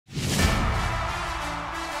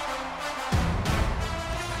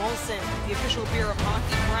Nelson, the official beer of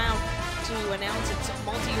hockey, proud to announce its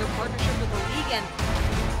multi-year partnership with the league and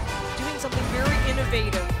doing something very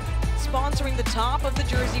innovative, sponsoring the top of the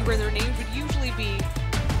jersey where their names would usually be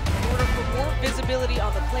in order for more visibility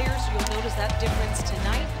on the players. You'll notice that difference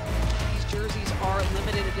tonight. These jerseys are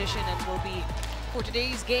limited edition and will be for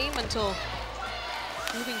today's game until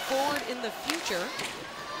moving forward in the future.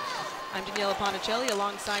 I'm Daniela Ponticelli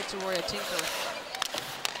alongside Soraya Tinker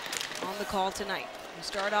on the call tonight. We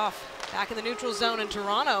start off back in the neutral zone in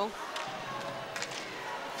Toronto,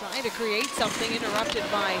 trying to create something, interrupted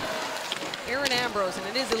by Aaron Ambrose, and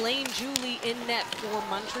it is Elaine Julie in net for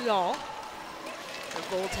Montreal. Their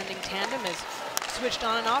goaltending tandem is switched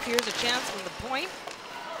on and off. Here's a chance from the point.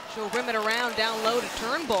 She'll rim it around down low to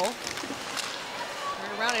Turnbull.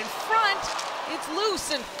 Turn around in front. It's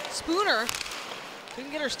loose, and Spooner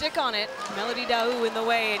couldn't get her stick on it. Melody Daou in the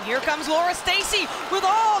way, and here comes Laura Stacey with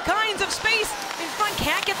all kinds of space in front.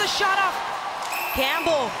 Can't get the shot off.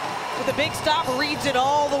 Campbell with a big stop, reads it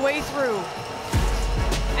all the way through.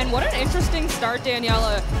 And what an interesting start,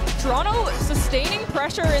 Daniela. Toronto sustaining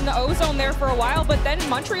pressure in the O-zone there for a while, but then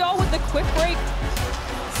Montreal with the quick break.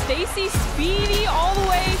 Stacey speedy all the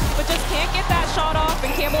way, but just can't get that shot off,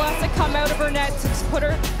 and Campbell has to come out of her net to put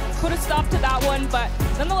a stop to that one, but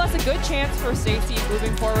nonetheless a good chance for Stacey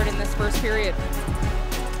moving forward in this first period.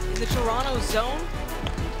 In the Toronto zone,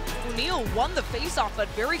 O'Neill won the faceoff, but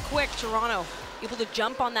very quick Toronto able to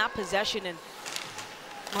jump on that possession, and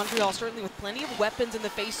Montreal certainly with plenty of weapons in the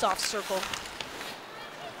faceoff circle.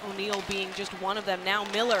 O'Neill being just one of them. Now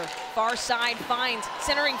Miller, far side, finds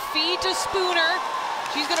centering feed to Spooner.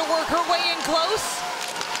 She's gonna work her way in close.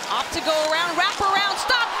 Off to go around, wrap around,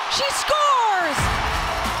 stop, she scores!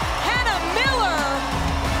 Hannah Miller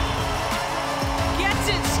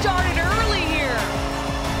gets it started early here.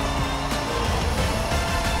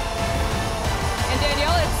 And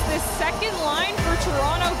Danielle, it's this second line for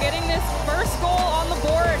Toronto getting this first goal on the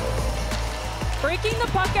board. Breaking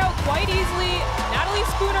the puck out quite easily. Natalie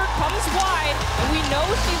Spooner comes wide, and we know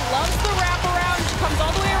she loves the wraparound. She comes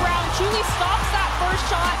all the way around. Julie stops that first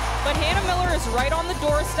shot, but Hannah Miller is right on the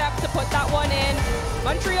doorstep to put that one in.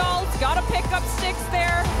 Montreal's got to pick up sticks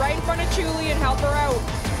there, right in front of Julie, and help her out.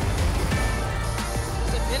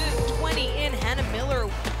 It's a minute and 20 in. Hannah Miller,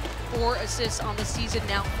 4 assists on the season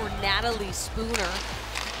now for Natalie Spooner.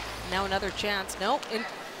 Now another chance. No,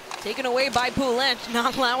 taken away by Poulin,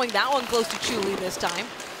 not allowing that one close to Julie this time.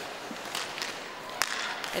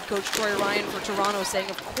 Head coach Troy Ryan for Toronto saying,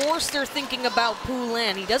 of course they're thinking about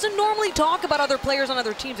Poulin. He doesn't normally talk about other players on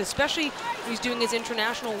other teams, especially when he's doing his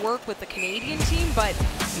international work with the Canadian team, but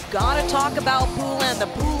you've got to talk about Poulin, the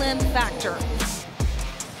Poulin factor.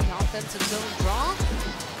 The offensive zone draw.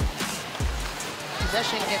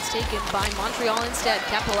 Possession gets taken by Montreal instead.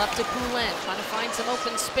 Keppel up to Poulin, trying to find some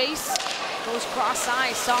open space. Goes cross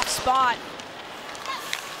eye, soft spot.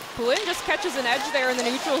 Poulin just catches an edge there in the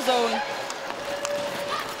neutral zone.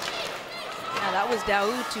 Yeah, that was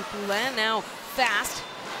Daou to Poulin, now fast.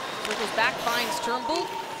 Circles back, finds Turnbull.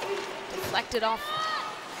 Deflected off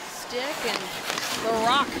stick, and the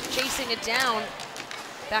Rock chasing it down.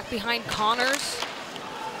 Back behind Connors.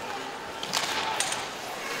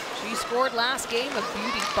 She scored last game, a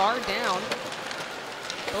beauty, bar down.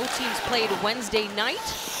 Both teams played Wednesday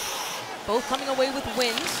night. Both coming away with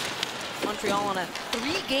wins. Montreal on a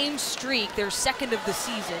 3-game streak, their second of the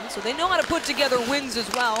season, so they know how to put together wins as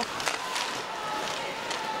well.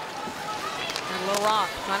 And LaRock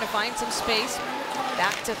trying to find some space.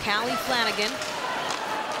 Back to Callie Flanagan.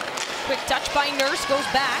 Quick touch by Nurse, goes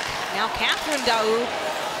back. Now Catherine Daou.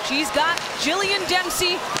 She's got Jillian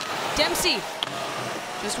Dempsey. Dempsey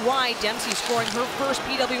just wide. Dempsey scoring her first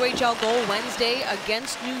PWHL goal Wednesday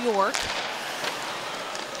against New York.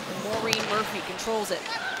 Maureen Murphy controls it.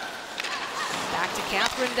 Back to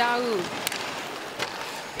Catherine Daou.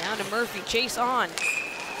 Down to Murphy, chase on.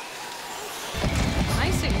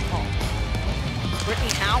 Icing call.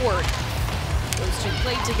 Brittany Howard. Those two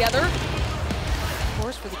played together. Of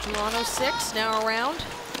course, for the Toronto 6, now around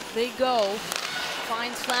they go.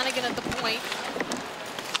 Finds Flanagan at the point.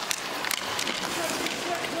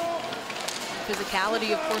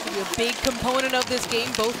 Physicality, of course, will be a big component of this game.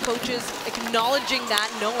 Both coaches acknowledging that,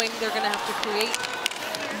 knowing they're going to have to create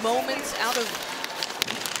moments out of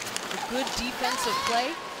a good defensive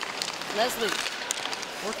play. Leslie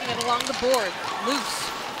working it along the board, loose.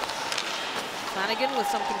 Flanagan with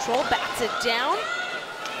some control, bats it down.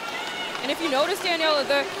 And if you notice, Daniela,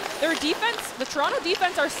 their defense, the Toronto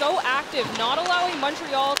defense are so active, not allowing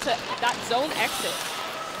Montreal to that zone exit.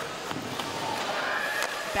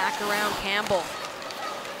 Back around Campbell.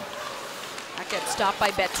 That gets stopped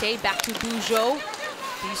by Bette, back to Bugeaud.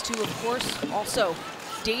 These two, of course, also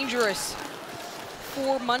dangerous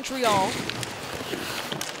for Montreal.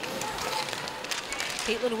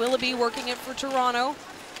 Caitlin Willoughby working it for Toronto.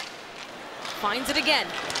 Finds it again.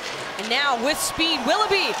 And now with speed,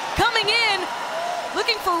 Willoughby coming in,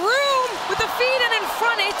 looking for room with the feed, and in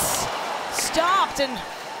front it's stopped, and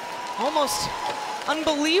almost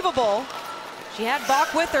unbelievable. She had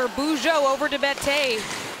Bach with her. Bugeaud over to Bette.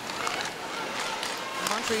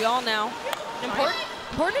 Montreal now.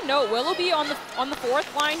 Important to note, Willoughby on the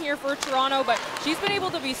fourth line here for Toronto, but she's been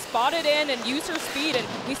able to be spotted in and use her speed, and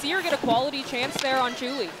we see her get a quality chance there on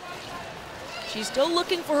Julie. She's still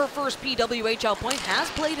looking for her first PWHL point, has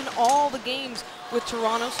played in all the games with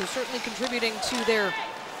Toronto, so certainly contributing to their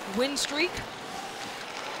win streak.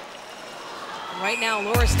 And right now,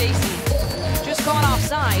 Laura Stacey just caught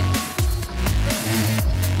offside.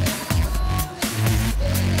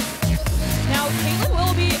 Now, Caitlin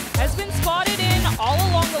Willoughby has been spotted in all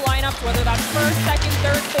along the lineups, whether that's first, second,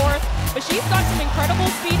 third, fourth, but she's got some incredible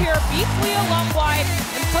speed here, beats Leah Lum wide,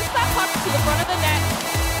 and puts that puck to the front of the net.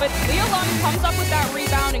 But Leah Lum comes up with that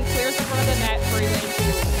rebound and clears the front of the net for Elaine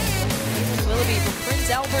Julie. Caitlin Willoughby from Prince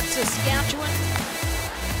Albert, Saskatchewan.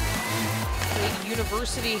 Played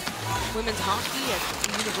University women's hockey at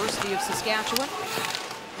the University of Saskatchewan.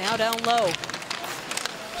 Now down low,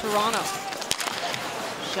 Toronto.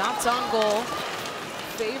 Shots on goal,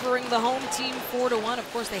 favoring the home team 4-1. Of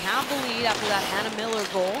course, they have the lead after that Hannah Miller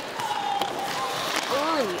goal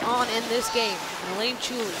early on in this game. And Elaine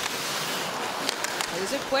Julie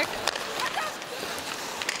plays it quick.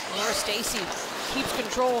 Laura Stacey keeps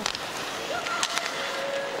control.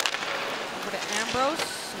 Over to Ambrose.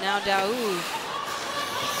 Now Daou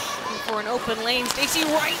looking for an open lane. Stacey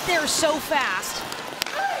right there, so fast.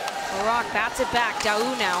 Barak bats it back.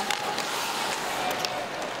 Daou now.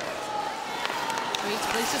 Reads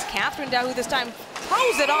places Catherine Daou this time.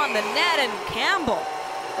 Throws it on the net, and Campbell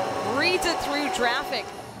reads it through traffic.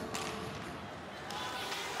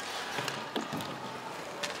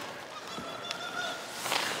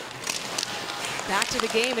 Back to the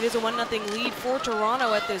game. It is a 1-0 lead for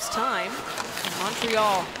Toronto at this time. And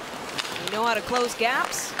Montreal, they know how to close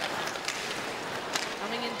gaps.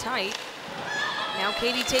 Coming in tight. Now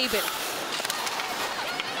Katie Tabin.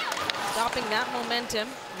 Stopping that momentum.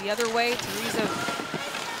 The other way, Teresa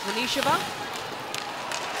Vanisheva.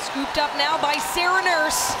 Scooped up now by Sarah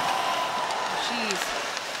Nurse. She's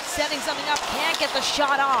setting something up, can't get the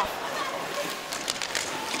shot off.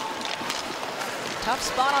 Tough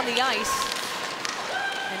spot on the ice.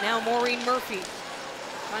 And now Maureen Murphy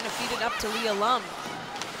trying to feed it up to Leah Lum.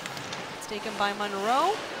 It's taken by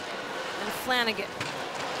Monroe and Flanagan.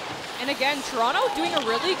 And again, Toronto doing a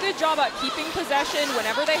really good job at keeping possession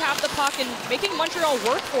whenever they have the puck and making Montreal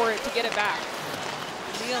work for it to get it back.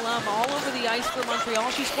 Leah Lum all over the ice for Montreal.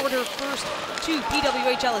 She scored her first 2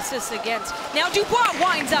 PWHL assists against. Now Dubois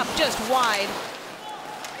winds up just wide.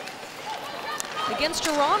 Against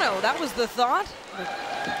Toronto, that was the thought.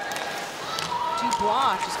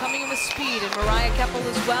 Dubois just coming in with speed, and Mariah Keppel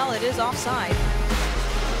as well. It is offside.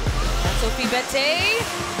 And Sophie Bette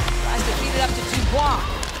tries to feed it up to Dubois.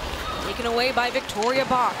 Taken away by Victoria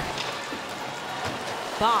Bach.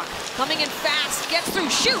 Bach coming in fast, gets through,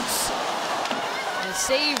 shoots. And a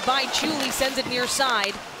save by Julie sends it near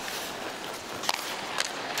side.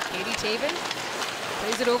 Katie Tabin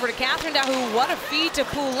plays it over to Catherine Daou. What a feed to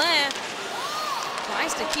Poulin.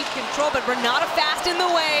 Tries to keep control, but Renata fast in the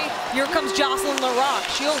way. Here comes Jocelyn Larocque.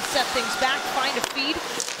 She'll set things back, find a feed.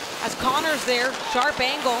 As Connor's there, sharp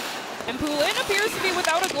angle. And Poulin appears to be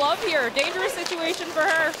without a glove here. Dangerous situation for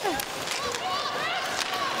her.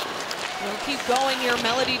 We'll keep going here,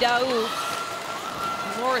 Melody Daou.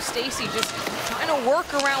 Laura Stacey just trying to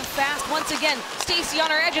work around fast. Once again, Stacey on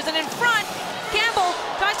her edges and in front. Campbell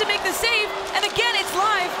tries to make the save, and again it's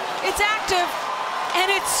live, it's active, and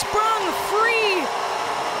it's sprung free.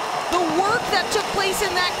 The work that took place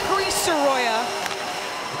in that crease, Soroya.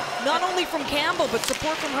 Not only from Campbell, but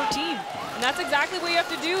support from her team. And that's exactly what you have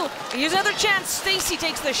to do. Here's another chance. Stacey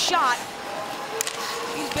takes the shot.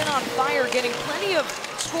 She's been on fire, getting plenty of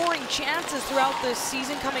scoring chances throughout this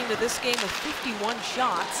season, coming to this game with 51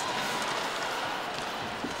 shots.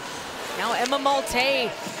 Now Emma Malte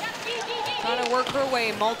trying to work her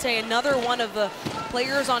way. Malte, another one of the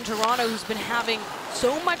players on Toronto who's been having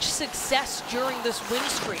so much success during this win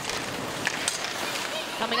streak.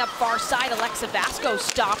 Coming up far side, Alexa Vasco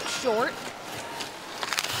stopped short.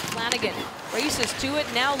 Flanagan races to it.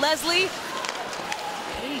 Now Leslie.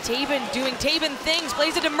 Katie Tabin doing Tabin things.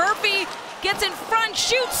 Plays it to Murphy. Gets in front.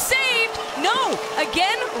 Shoots. Saved. No.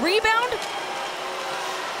 Again. Rebound.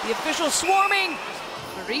 The official swarming.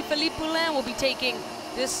 Marie-Philippe Poulin will be taking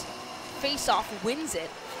this face-off wins it.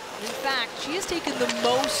 In fact, she has taken the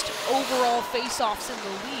most overall face-offs in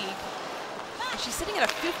the league. And she's sitting at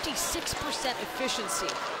a 56% efficiency.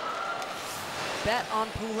 Bet on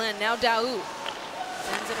Poulin. Now Daou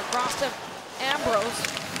sends it across to Ambrose.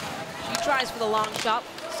 She tries for the long shot.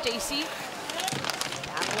 Stacy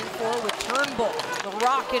battling forward with Turnbull. The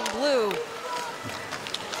Rock in blue.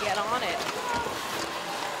 Get on it.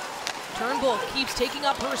 Turnbull keeps taking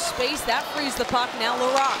up her space. That frees the puck. Now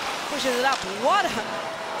LaRock pushes it up. What a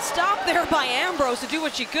stop there by Ambrose to do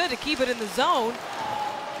what she could to keep it in the zone.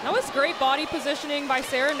 That was great body positioning by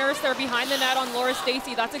Sarah Nurse there behind the net on Laura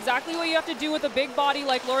Stacey. That's exactly what you have to do with a big body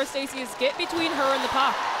like Laura Stacey, is get between her and the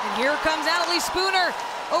puck. And here comes Annalise Spooner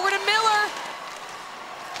over to Miller.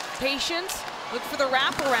 Patience, look for the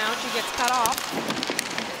wraparound. She gets cut off.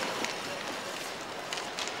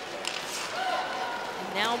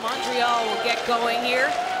 And now Montreal will get going here.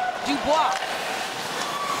 Dubois.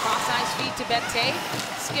 Cross-ice feed to Bette.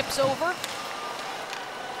 Skips over.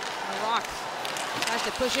 LaRock tries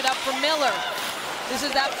to push it up for Miller. This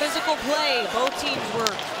is that physical play both teams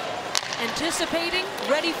were anticipating,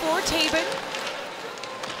 ready for. Tabin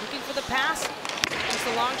looking for the pass. Just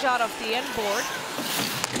a long shot off the end board.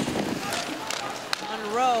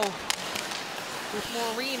 Monroe with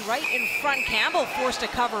Maureen right in front. Campbell forced to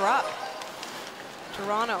cover up.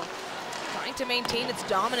 Toronto trying to maintain its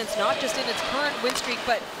dominance, not just in its current win streak,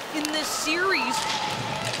 but in this series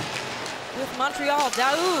with Montreal.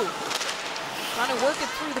 Daou trying to work it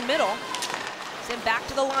through the middle. Send back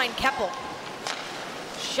to the line, Keppel.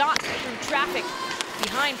 Shot through traffic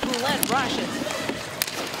behind Poulin, rushes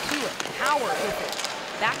to it. Howard with it.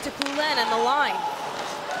 Back to Poulin and the line.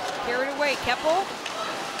 Carried away, Keppel.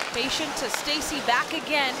 Patient to Stacy, back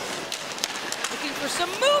again. Looking for some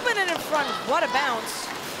movement in front. What a bounce.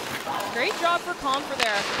 Great job for Comfer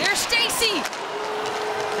there. There's Stacy.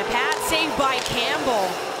 The pad saved by Campbell.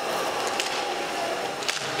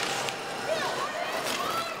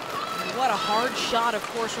 And what a hard shot, of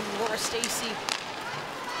course, from Laura Stacy.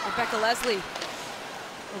 Rebecca Leslie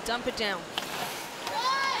will dump it down.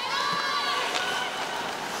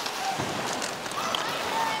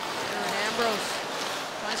 Aaron Ambrose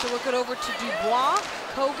tries to work it over to Dubois.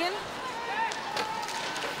 Kogan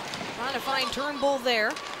trying to find Turnbull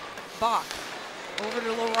there. Bach over to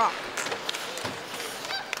LaRock.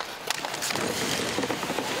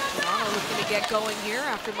 Toronto looking to get going here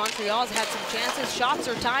after Montreal's had some chances. Shots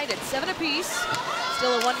are tied at 7 apiece.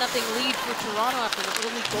 Still a 1-0 lead for Toronto after an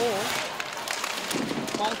early goal.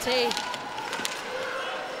 Malte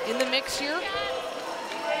in the mix here.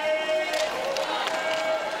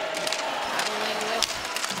 Battling with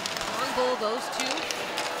Turnbull, those two.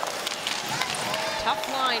 Tough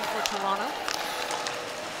line for Toronto.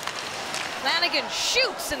 Flanagan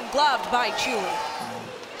shoots and gloved by Chewy.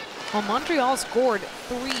 Well, Montreal scored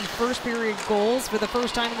 3 first-period goals for the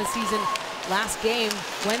first time in the season last game,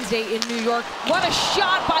 Wednesday in New York. What a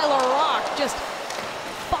shot by LaRock. Just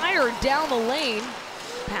fired down the lane.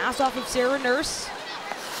 Pass off of Sarah Nurse.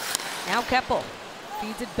 Now Keppel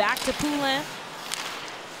feeds it back to Poulin.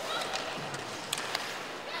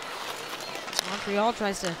 Montreal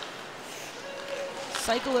tries to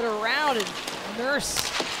cycle it around, and Nurse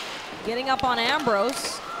getting up on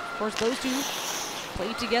Ambrose. Of course, those two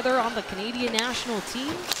played together on the Canadian national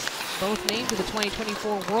team. Both named to the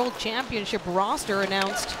 2024 World Championship roster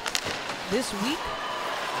announced this week.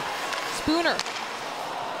 Spooner,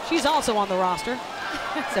 she's also on the roster.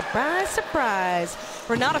 Surprise, surprise.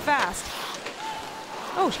 Renata Fast.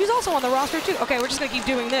 Oh, she's also on the roster too. Okay, we're just gonna keep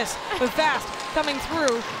doing this. But Fast coming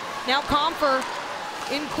through. Now Comfer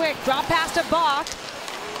in quick. Drop pass to Bach.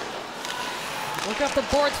 Look up the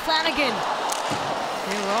boards, Flanagan.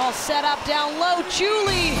 They were all set up down low.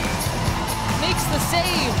 Chuli makes the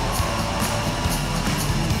save.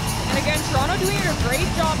 And again, Toronto doing a great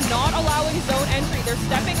job not allowing zone entry. They're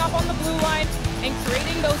stepping up on the blue line and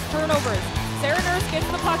creating those turnovers. Sarah Nurse gets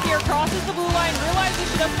the puck here, crosses the blue line, realizes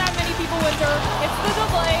she doesn't have many people with her, hits the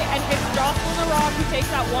delay, and hits Jocelyn LaRock, who takes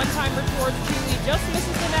that one-timer towards Chuli, just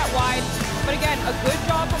misses the net wide. But again, a good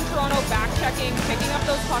job from Toronto back-checking, picking up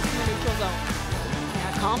those pucks in the neutral zone.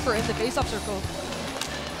 Comfer in the face-off circle.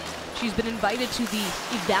 She's been invited to the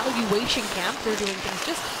evaluation camp. They're doing things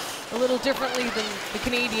just a little differently than the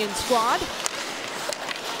Canadian squad.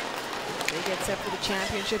 They get set for the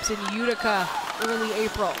championships in Utica early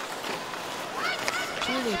April.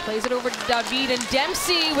 Julie plays it over to David, and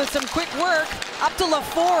Dempsey with some quick work up to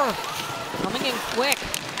LaFour. Coming in quick.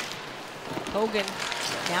 Hogan,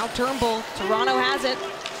 now Turnbull. Toronto has it.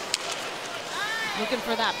 Looking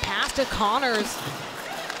for that pass to Connors.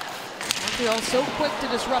 Montreal so quick to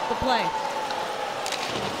disrupt the play.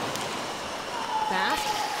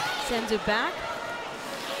 Fast, sends it back.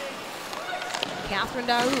 Catherine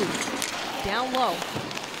Daou, down low.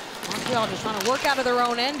 Montreal just trying to work out of their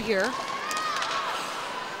own end here.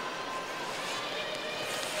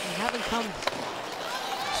 They haven't come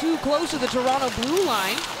too close to the Toronto blue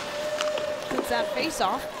line since that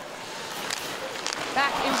face-off.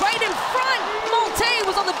 Back and right in front, Malte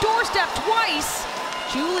was on the doorstep twice.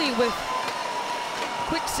 Julie with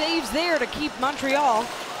quick saves there to keep Montreal.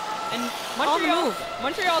 And on the move.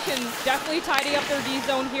 Montreal can definitely tidy up their D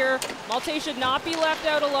zone here. Malte should not be left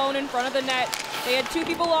out alone in front of the net. They had two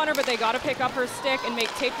people on her, but they got to pick up her stick and make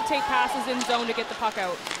tape-to-tape passes in zone to get the puck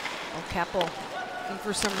out. Oh, Keppel looking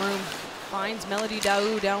for some room. Finds Melody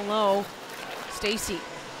Daou down low. Stacy.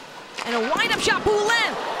 And a wind-up shot,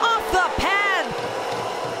 Poulin off the pad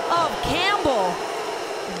of Campbell.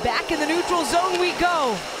 Back in the neutral zone we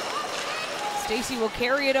go. Stacy will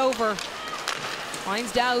carry it over.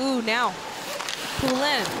 Finds Daou now.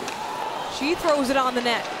 Poulin. She throws it on the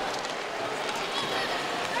net.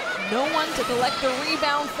 No one to collect the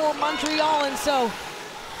rebound for Montreal, and so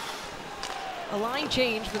a line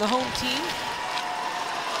change for the home team.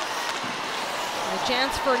 And a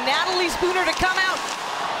chance for Natalie Spooner to come out.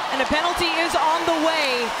 And a penalty is on the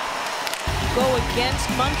way. Go against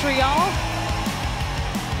Montreal,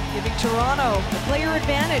 giving Toronto the player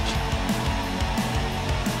advantage.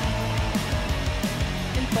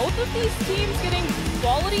 Both of these teams getting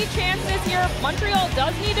quality chances here. Montreal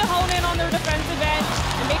does need to hone in on their defensive end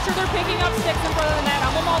and make sure they're picking up sticks in front of the net.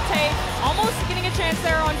 Emma Malte almost getting a chance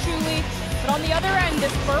there on Julie. But on the other end,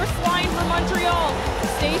 this first line for Montreal,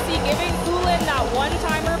 Stacy giving Poulin that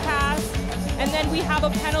one-timer pass. And then we have a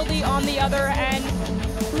penalty on the other end.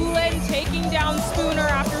 Poulin taking down Spooner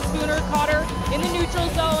after Spooner caught her in the neutral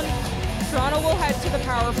zone. Toronto will head to the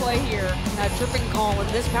power play here. A tripping call, and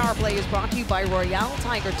this power play is brought to you by Royale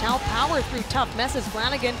Tiger. Towel power through tough messes.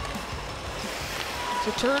 Flanagan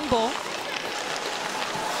to Turnbull.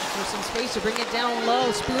 There's some space to bring it down low.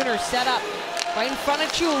 Spooner set up right in front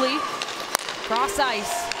of Julie. Cross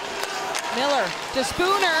ice. Miller to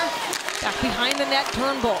Spooner. Back behind the net,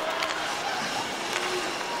 Turnbull.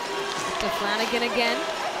 To Flanagan again.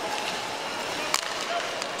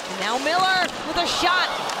 And now Miller with a shot.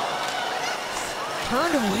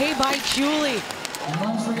 Turned away by Julie.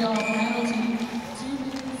 Montreal penalty.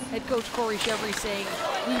 Head coach Corey Chevry saying,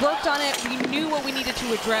 we worked on it, we knew what we needed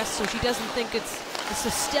to address, so she doesn't think it's a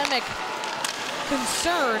systemic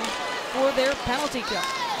concern for their penalty kill.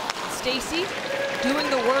 Stacy doing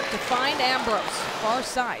the work to find Ambrose, far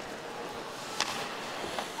side.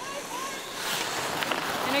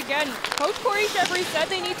 And again, Coach Corey Chevry said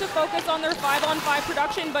they need to focus on their 5-on-5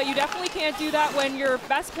 production, but you definitely can't do that when your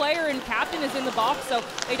best player and captain is in the box. So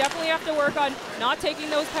they definitely have to work on not taking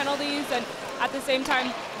those penalties and at the same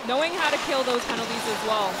time knowing how to kill those penalties as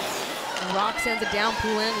well. Rock sends it down,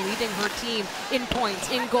 Poulin leading her team in points,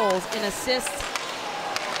 in goals, in assists.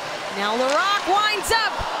 Now LaRock winds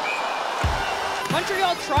up.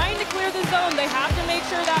 Montreal trying to clear the zone. They have to make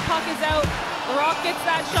sure that puck is out. LaRock gets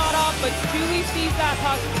that shot off, but Julie sees that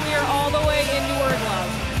puck clear all the way into her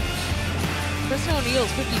glove. Kristen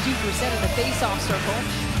O'Neill's 52% in the face-off circle.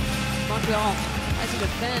 Montreal tries to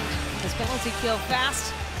defend this penalty kill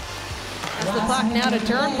fast. As the puck now to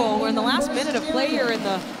Turnbull. We're in the last minute of play here in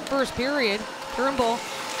the first period. Turnbull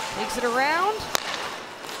takes it around.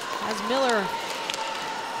 Has Miller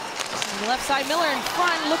on the left side. Miller in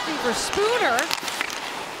front looking for Spooner.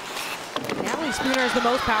 Natalie Spooner has the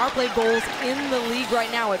most power play goals in the league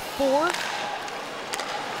right now at 4.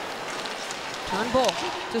 Turnbull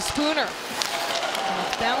to Spooner. And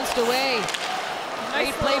it's bounced away.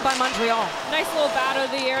 Great play by Montreal. Nice little bat out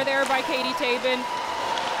of the air there by Katie Tabin.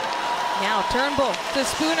 Now Turnbull to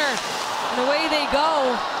Spooner. And away they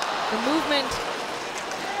go. The movement.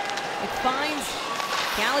 It finds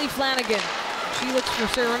Callie Flanagan. She looks for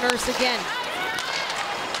Sarah Nurse again.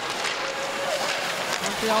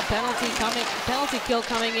 Montreal penalty kill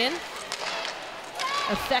coming in.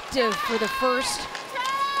 Effective for the first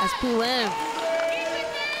as Poulin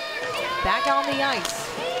back on the ice.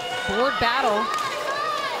 Board battle,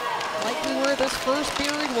 like we were this first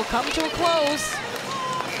period, will come to a close.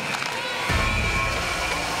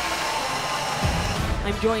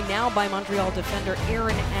 I'm joined now by Montreal defender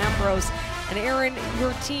Erin Ambrose. And Erin,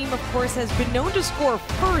 your team, of course, has been known to score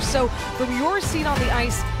first. So from your seat on the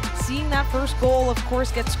ice, seeing that first goal, of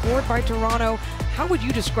course, get scored by Toronto, how would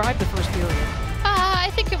you describe the first period? I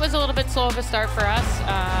think it was a little bit slow of a start for us.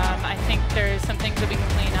 I think there's some things that we can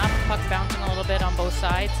clean up. Puck's bouncing a little bit on both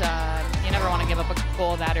sides. You never want to give up a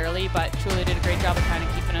goal that early, but Julie did a great job of kind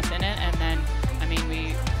of keeping us in it. And then I mean,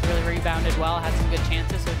 we really rebounded well, had some good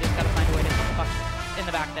chances, so just got to find a way to put the puck in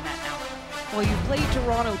the back of the net now. Well, you've played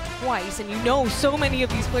Toronto twice, and you know so many of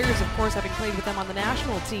these players, of course, having played with them on the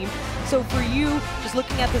national team. So for you, just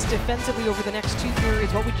looking at this defensively over the next 2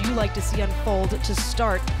 periods, what would you like to see unfold to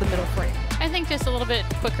start the middle frame? I think just a little bit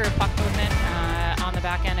quicker puck movement on the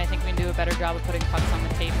back end. I think we can do a better job of putting pucks on the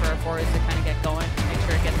tape for our forwards to kind of get going, make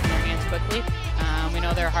sure it gets in their hands quickly. We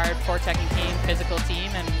know they're a hard forechecking team, physical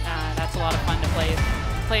team, and that's a lot of fun to play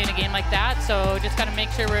in a game like that. So just got to make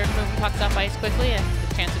sure we're moving pucks up ice quickly, and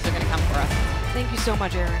the chances are going to come for us. Thank you so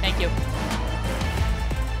much, Aaron. Thank you.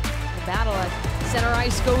 The battle at center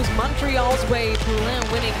ice goes Montreal's way. Poulin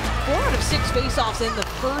winning 4 out of 6 faceoffs in the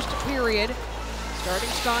first period. Starting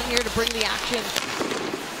strong here to bring the action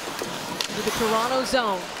to the Toronto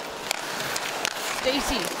zone.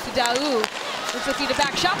 Stacey to Daou. Looks like he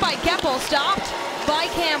back shot by Keppel, stopped by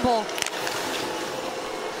Campbell.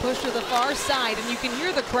 Push to the far side, and you can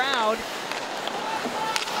hear the crowd.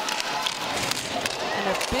 And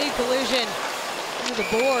a big collision through the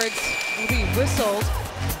boards will be whistled.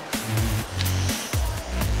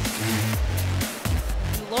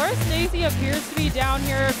 Laura Stacey appears to be down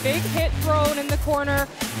here. Big hit thrown in the corner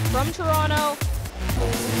from Toronto.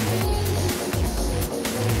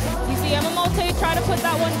 You see Emma Malte try to put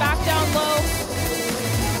that one back down low.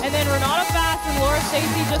 And then Renata Fast and Laura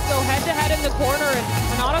Stacey just go head-to-head in the corner, and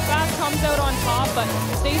Renata Fast comes out on top, but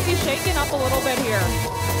Stacey's shaking up a little bit here.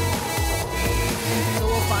 So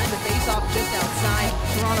we'll find the face-off just outside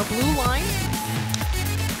Toronto blue line.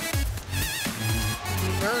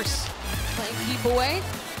 Nurse playing keep away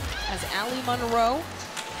as Ali Monroe,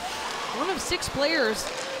 one of 6 players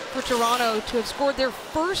for Toronto to have scored their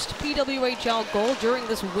first PWHL goal during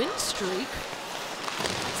this win streak.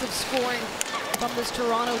 Lots of scoring from this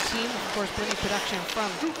Toronto team. Of course, bringing production from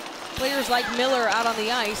players like Miller out on the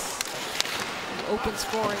ice. Open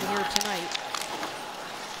scoring here tonight.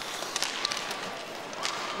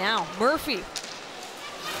 Now, Murphy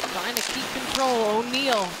trying to keep control.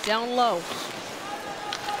 O'Neill down low.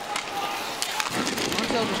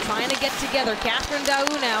 Toronto just trying to get together. Catherine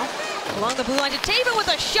Daou now along the blue line to Taven with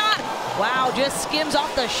a shot. Wow, just skims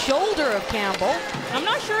off the shoulder of Campbell. I'm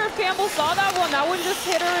not sure if Campbell saw that one. That one just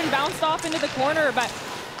hit her and bounced off into the corner, but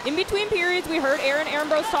in between periods, we heard Aaron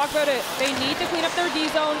Ambrose talk about it. They need to clean up their D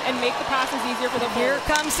zone and make the passes easier for the Here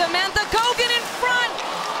forwards. comes Samantha Kogan in front.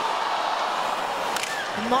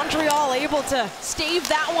 And Montreal able to stave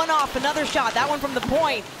that one off. Another shot, that one from the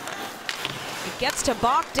point. It gets to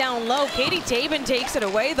Bach down low. Katie Taben takes it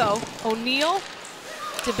away though. O'Neill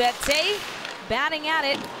to Bette, batting at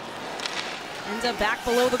it. Ends up back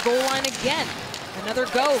below the goal line again. Another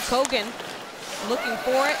go, Kogan looking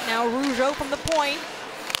for it. Now Rougeau from the point.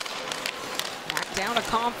 Back down to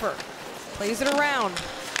Comfort. Plays it around.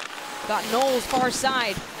 Got Knowles far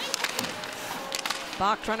side.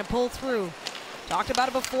 Bach trying to pull through. Talked about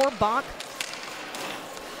it before, Bach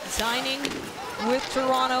signing with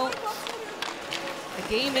Toronto a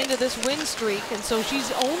game into this win streak, and so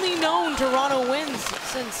she's only known Toronto wins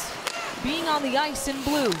since being on the ice in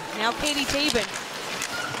blue. Now Katie Taben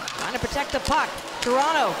trying to protect the puck.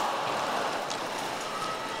 Toronto.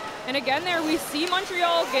 And again there, we see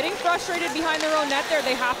Montreal getting frustrated behind their own net there.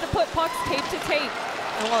 They have to put pucks tape to tape.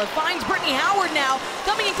 And well, it finds Brittany Howard now.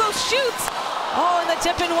 Coming in close, shoots! Oh, and the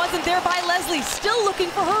tip-in wasn't there by Leslie. Still looking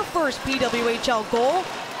for her first PWHL goal.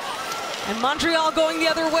 And Montreal going the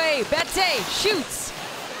other way. Bette shoots.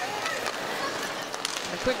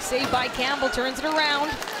 A quick save by Campbell turns it around.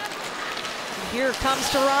 And here comes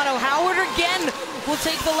Toronto. Howard again will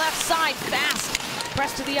take the left side. Fast.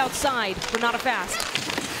 Press to the outside. Renata Fast.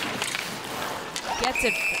 Gets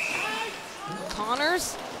it.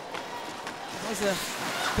 Connors. That was a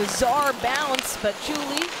bizarre bounce, but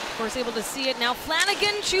Julie, of course, able to see it. Now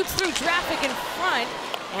Flanagan shoots through traffic in front.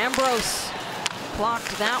 Ambrose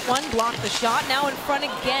blocked that one, blocked the shot. Now in front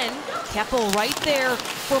again. Keppel right there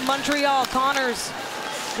for Montreal. Connors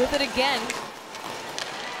with it again.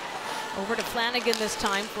 Over to Flanagan this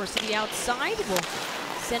time. Forced to the outside. We'll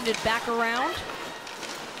send it back around.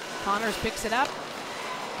 Connors picks it up.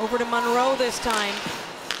 Over to Monroe this time.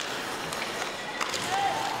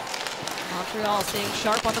 Montreal staying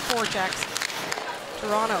sharp on the forechecks.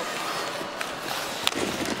 Toronto.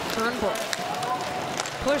 Turnbull.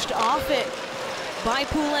 Pushed off it by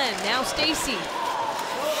Poulin. Now Stacey.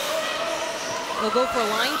 They'll go for a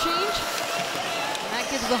line change. And that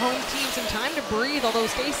gives the home team some time to breathe, although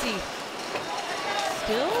Stacey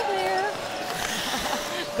still there.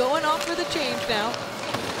 Going off for the change now.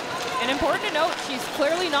 And important to note, she's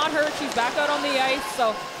clearly not hurt. She's back out on the ice,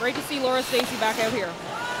 so great to see Laura Stacey back out here.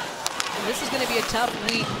 And this is going to be a tough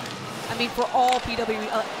week I mean, for all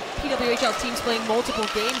PWHL teams playing multiple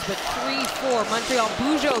games, but 3-4. Montreal.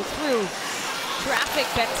 Bugeaud through traffic.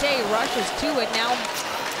 Bete rushes to it. Now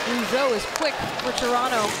Bugeaud is quick for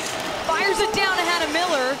Toronto. Fires it down to Hannah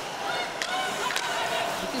Miller.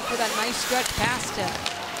 Looking for that nice stretch pass to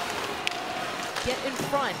get in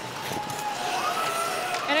front.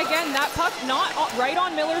 And again, that puck not right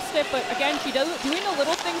on Miller's stick, but again, she doing the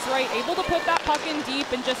little things right, able to put that puck in deep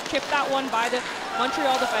and just chip that one by the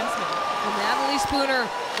Montreal defenseman. And Natalie Spooner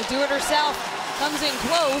will do it herself, comes in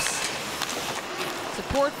close.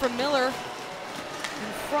 Support from Miller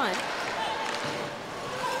in front.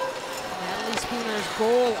 Natalie Spooner's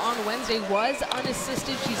goal on Wednesday was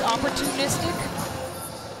unassisted. She's opportunistic.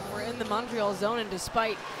 We're in the Montreal zone, and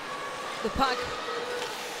despite the puck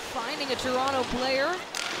finding a Toronto player,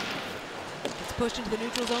 it's pushed into the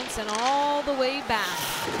neutral zone, sent all the way back.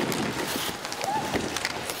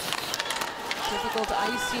 Difficult to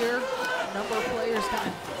ice here. A number of players kind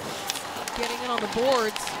of getting in on the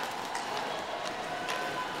boards.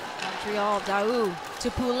 Montreal, Daou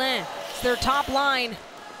to Poulin. It's their top line,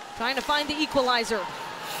 trying to find the equalizer.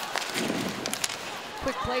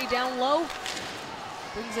 Quick play down low.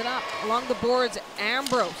 Brings it up along the boards,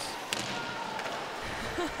 Ambrose.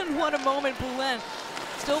 And what a moment, Poulin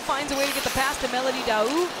still finds a way to get the pass to Melody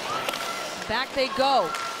Daou. Back they go.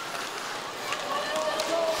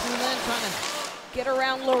 Poulin trying to get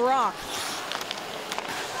around Larocque.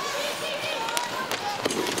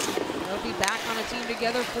 They'll be back on a team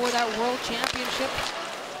together for that World Championship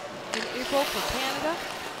in April for Canada.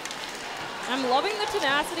 I'm loving the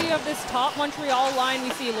tenacity of this top Montreal line.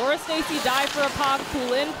 We see Laura Stacey dive for a puck,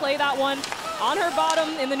 Poulin play that one on her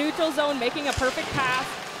bottom in the neutral zone, making a perfect pass.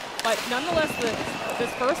 But nonetheless,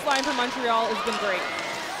 this first line for Montreal has been great.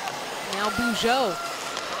 Now Bugeaud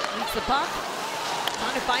meets the puck,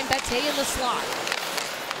 trying to find Bete in the slot.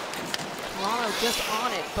 Toronto just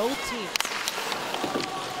on it, both teams.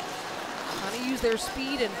 Trying to use their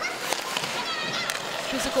speed and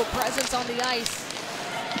physical presence on the ice.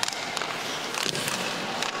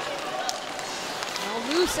 Now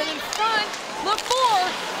loose and in front, LaFleur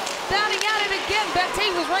batting at it again.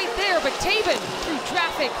 Bete was right there, but Taven through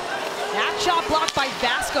traffic. That shot blocked by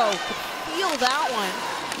Vasco. Could feel that one.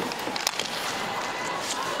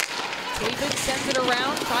 Taven sends it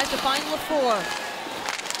around, tries to find LaFleur.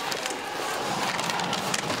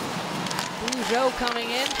 Bugeaud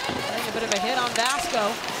coming in, getting a bit of a hit on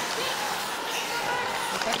Vasco.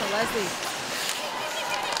 Rebecca Leslie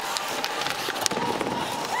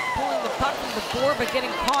pulling the puck from the board, but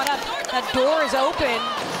getting caught up. That door is open.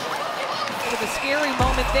 Bit of a scary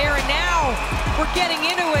moment there, and now we're getting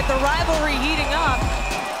into it. The rivalry heating up.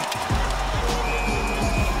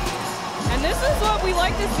 And this is what we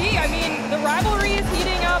like to see. I mean, the rivalry is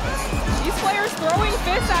heating up. These players throwing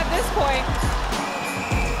fists at this point.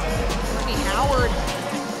 Brittany Howard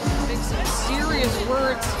having some serious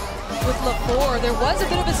words with LaFleur. There was a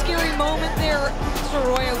bit of a scary moment there,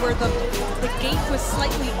 Soroya, where the gate was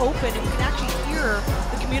slightly open, and we could actually hear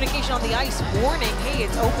the communication on the ice warning, hey,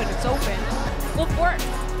 it's open, it's open. LaFleur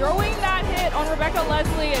throwing that hit on Rebecca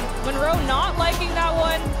Leslie, and Monroe not liking that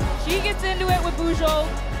one. She gets into it with Bugeaud,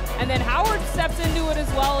 and then Howard steps into it as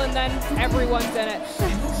well, and then everyone's in it.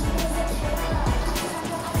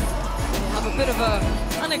 We'll have a bit of a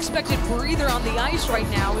unexpected breather on the ice right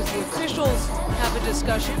now as the officials have a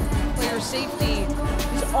discussion. Player safety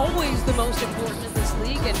is always the most important in this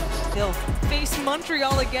league, and they'll face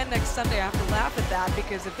Montreal again next Sunday. I have to laugh at that,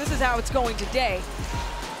 because if this is how it's going today,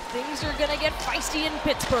 things are gonna get feisty in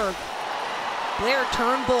Pittsburgh. Blair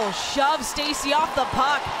Turnbull shoves Stacey off the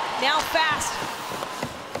puck. Now fast.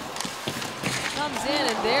 Comes in,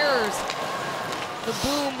 and there's the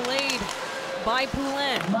boom laid by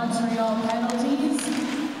Poulin. Montreal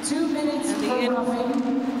penalties, 2 minutes And for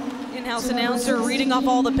roughing. the in-house announcer reading off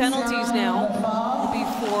all the penalties now. Will be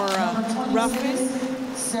for roughing.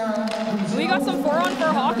 We got some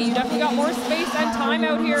 4-on-4 hockey. You definitely got more space and time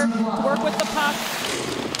out here to work with the puck.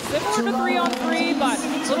 Similar to 3-on-3, but a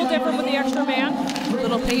little different with the extra man.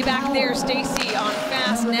 Little payback there. Stacey on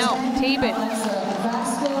fast now. Taben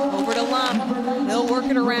over to Lum. They'll work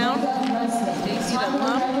it around. Stacey to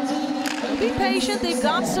Lum. Be patient. They've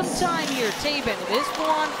got some time here. Taben. It is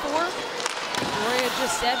 4-on-4. Gloria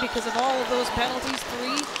just said because of all of those penalties,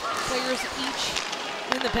 3 players each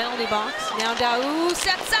in the penalty box. Now Daou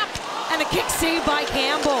sets up, and a kick save by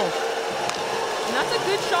Campbell. And that's a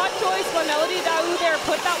good shot choice by Melody Daou there.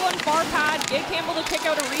 Put that one far pad, get Campbell to kick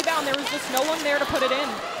out a rebound. There was just no one there to put it in.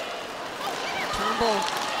 Turnbull,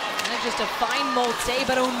 and just a fine mold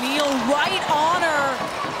save, but O'Neill right on her.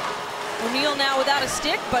 O'Neill now without a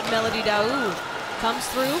stick, but Melody Daou Comes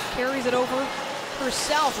through, carries it over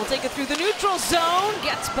herself. Will take it through the neutral zone.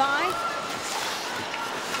 Gets by.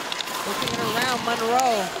 Looking it around,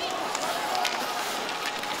 Monroe.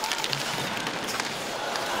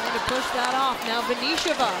 Trying to push that off. Now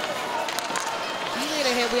Venisheva. Laid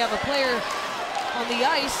ahead. We have a player on the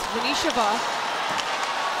ice. Venisheva.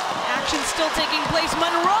 Action still taking place.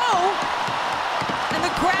 Monroe. And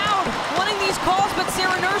the crowd wanting these calls, but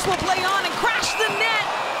Sarah Nurse will play on and crash the net.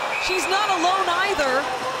 She's not alone either.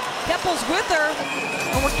 Keppel's with her,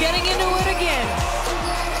 and we're getting into it again.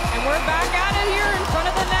 And we're back at it here in front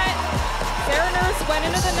of the net. Sarah Nurse went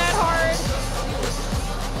into the net hard.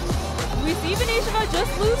 We see Venisheva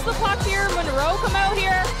just lose the puck here. Monroe come out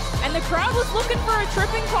here, and the crowd was looking for a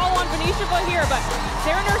tripping call on Venisheva here, but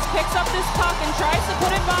Sarah Nurse picks up this puck and tries to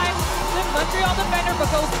put it by the Montreal defender,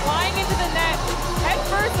 but goes flying into the net. Head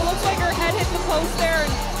first, it looks like her head hit the post there,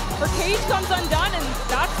 and her cage comes undone, and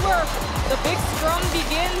that's where the big scrum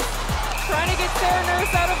begins. Trying to get Sarah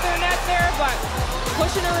Nurse out of their net there, but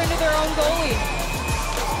pushing her into their own goalie.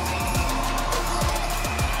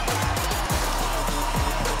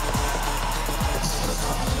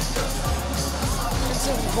 And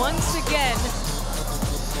so once again,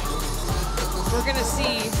 we're gonna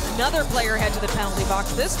see another player head to the penalty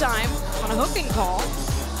box, this time on a hooking call.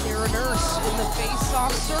 Sarah Nurse in the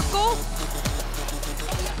face-off circle.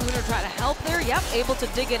 Spooner try to help there, yep, able to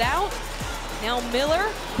dig it out. Now Miller,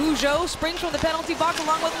 Bugeaud springs from the penalty box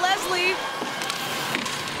along with Leslie.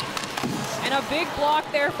 And a big block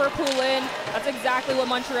there for Poulin. That's exactly what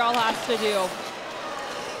Montreal has to do.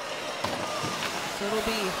 So it'll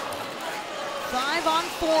be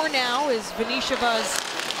 5-on-4 now as Venisheva's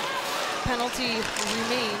penalty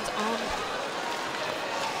remains on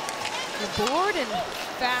the board, and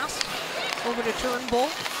fast over to Turnbull.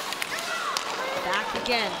 Back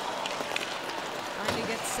again. Trying to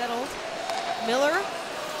get settled. Miller,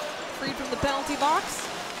 freed from the penalty box.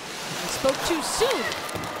 He spoke too soon.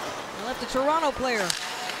 He left a Toronto player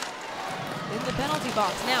in the penalty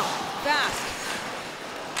box. Now, fast.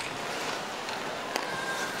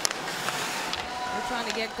 They're trying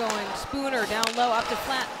to get going. Spooner down low, up to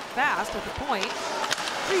flat, fast at the point.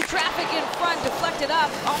 Through traffic in front, deflected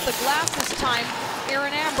up, off the glass this time.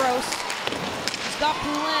 Aaron Ambrose. He's got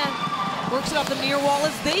Poulin. Works it off the near wall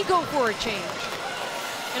as they go for a change.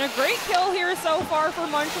 And a great kill here so far for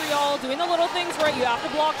Montreal, doing the little things right. You have to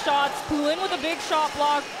block shots. Poulin with a big shot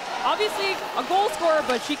block. Obviously a goal scorer,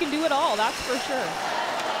 but she can do it all, that's for sure.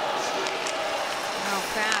 Now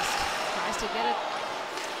fast, tries to get it,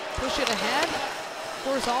 push it ahead. Of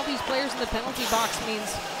course, all these players in the penalty box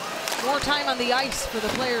means more time on the ice for the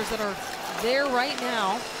players that are there right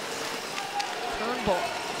now. Turnbull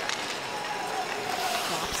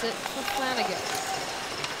drops it for Flanagan.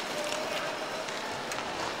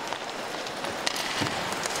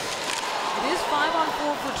 It is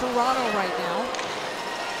 5-on-4 for Toronto right now.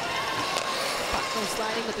 Puck goes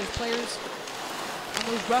sliding, but there's players on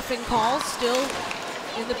those roughing calls still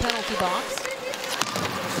in the penalty box.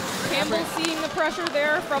 Campbell seeing the pressure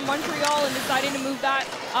there from Montreal and deciding to move that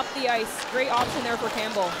up the ice. Great option there for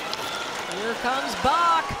Campbell. Here comes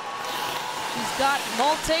Bach. She's got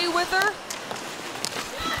Malte with her.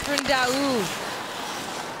 Daou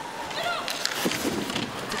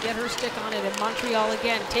to get her stick on it, and Montreal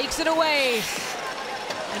again takes it away.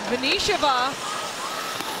 And Venisheva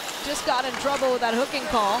just got in trouble with that hooking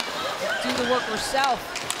call. Do the work herself.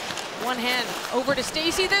 One hand over to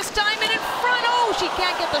Stacy this time, and in front. Oh, she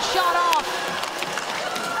can't get the shot off.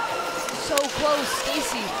 So close,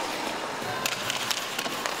 Stacy.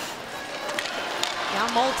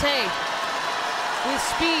 Now Malte with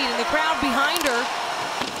speed, and the crowd behind her.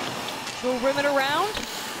 She'll rim it around.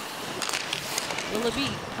 Willoughby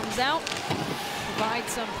comes out,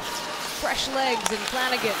 provides some fresh legs, and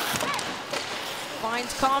Flanagan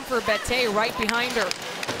finds Comfort. Bette right behind her.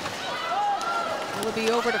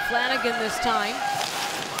 Willoughby over to Flanagan this time.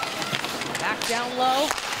 Back down low.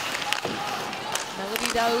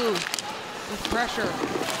 Melody Daou with pressure.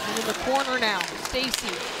 And in the corner now,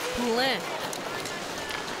 Stacy, Poulin.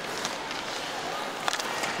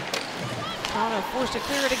 Toronto forced to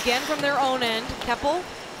clear it again from their own end. Keppel.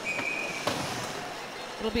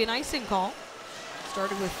 It'll be an icing call.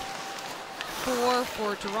 Started with 4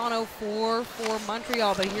 for Toronto, 4 for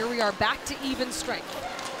Montreal, but here we are back to even strength.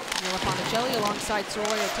 Camilla Ponticelli alongside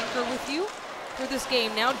Soraya Tinker with you for this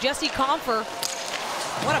game. Now Jessie Comfer.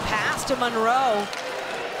 What a pass to Monroe.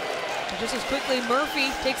 And just as quickly,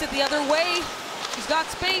 Murphy takes it the other way. She's got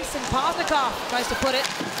space, and Poznikov tries to put it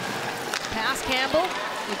past Campbell.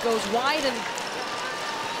 It goes wide, and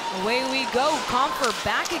away we go. Comfer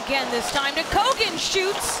back again this time to Kogan.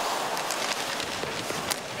 Shoots.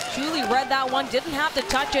 Julie read that one, didn't have to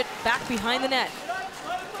touch it, back behind the net.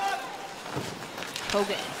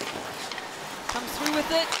 Hogan comes through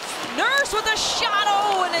with it. Nurse with a shot,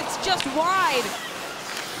 oh, and it's just wide.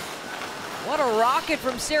 What a rocket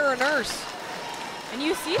from Sarah Nurse. And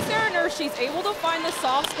you see Sarah Nurse, she's able to find the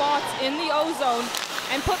soft spots in the O-zone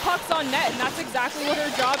and put pucks on net, and that's exactly what her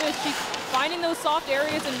job is. She's finding those soft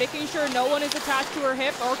areas and making sure no one is attached to her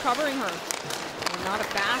hip or covering her. And not a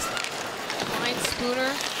fast. Finds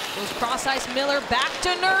Spooner, goes cross-ice Miller, back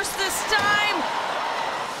to Nurse this time.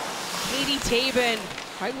 Katie Tabin,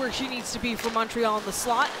 right where she needs to be for Montreal in the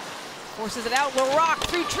slot. Forces it out, will rock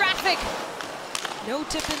through traffic. No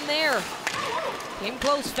tip in there. Came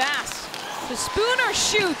close fast. The Spooner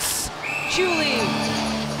shoots. Julie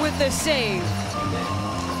with the save.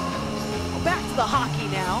 Back to the hockey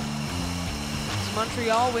now. As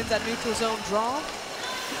Montreal wins that neutral zone draw.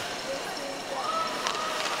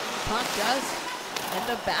 Puck does end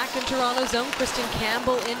up back in Toronto's zone. Kristen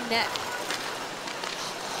Campbell in net.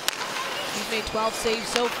 She's made 12 saves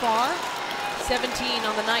so far. 17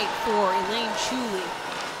 on the night for Elaine Chuli.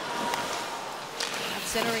 That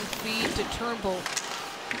centering feed to Turnbull.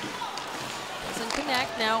 Doesn't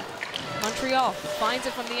connect now. Montreal finds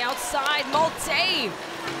it from the outside. Malte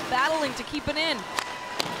battling to keep it in.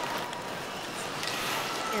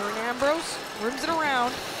 Erin Ambrose rims it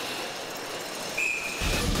around.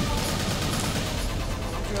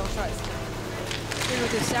 Montreal tries to clear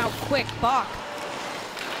this out quick. Bach.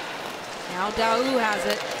 Now Daou has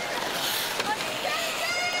it.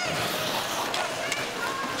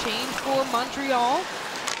 Change for Montreal.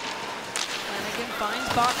 Flanagan finds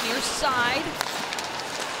Bach near side.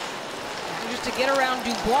 Just to get around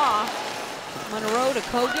Dubois. Monroe to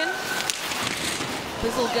Kogan.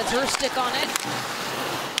 Bizzle gets her stick on it.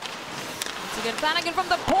 Once again, Flanagan from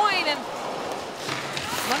the point, and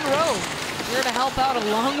Monroe here to help out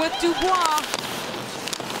along with Dubois.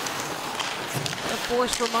 The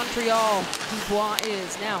force for Montreal, Dubois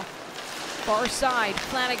is now. Far side,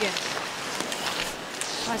 Flanagan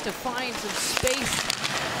tries to find some space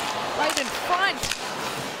right in front.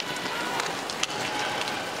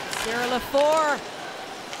 Sarah Lafleur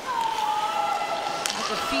has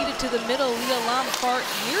to feed it to the middle. Leah Lum far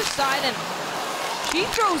near side, and she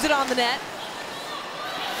throws it on the net.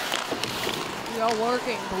 We are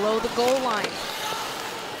working below the goal line.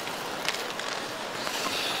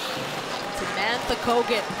 Samantha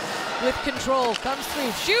Kogan with control, comes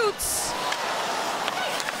through, shoots.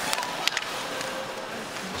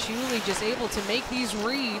 And Julie just able to make these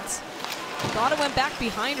reads. Thought it went back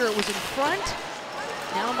behind her, it was in front.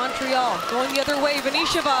 Now Montreal going the other way,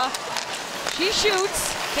 Venisheva. She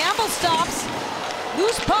shoots, Campbell stops,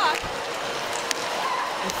 loose puck.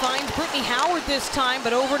 And finds Brittany Howard this time,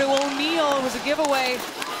 but over to O'Neill, it was a giveaway.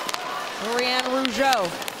 Lorianne Rougeau,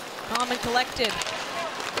 calm and collected.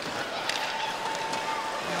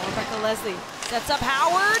 Now Rebecca Leslie sets up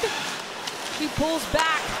Howard. She pulls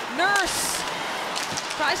back, Nurse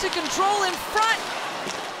tries to control in front.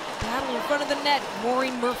 Battle in front of the net,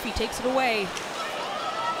 Maureen Murphy takes it away.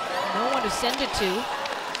 No one to send it to.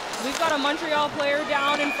 We've got a Montreal player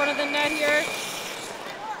down in front of the net here.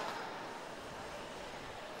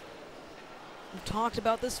 We've talked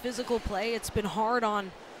about this physical play. It's been hard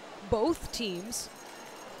on both teams.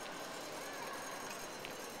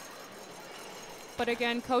 But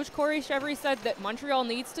again, Coach Corey Chevry said that Montreal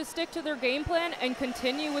needs to stick to their game plan and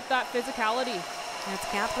continue with that physicality. That's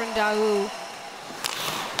Catherine Daou.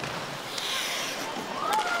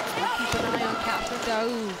 We'll keep an eye on Catherine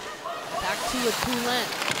Daou. Back to it, Poulin.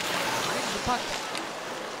 Brings the puck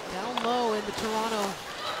down low in the Toronto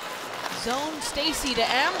zone. Stacy to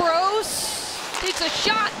Ambrose. Takes a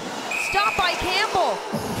shot. Stopped by Campbell.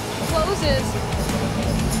 Closes.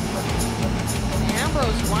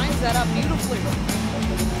 Ambrose winds that up beautifully.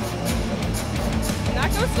 And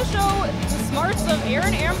that goes to show the smarts of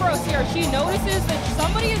Erin Ambrose here. She notices that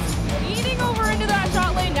somebody is leaning over into that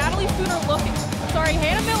shot lane.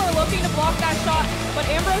 Hannah Miller looking to block that shot, but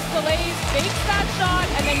Ambrose delays, fakes that shot,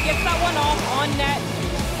 and then gets that one off on net.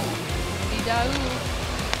 Daou.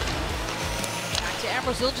 Back to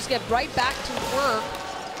Ambrose, he'll just get right back to work.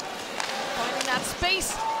 Finding that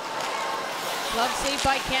space. Glove saved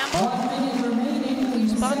by Campbell.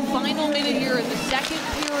 We've spun final minute here in the second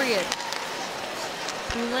period.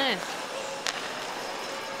 Poulin.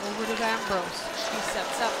 Over to Ambrose. She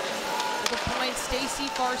sets up the point. Stacy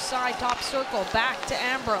far side, top circle, back to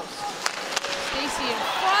Ambrose. Stacy in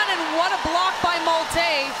front, and what a block by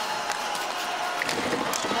Malte.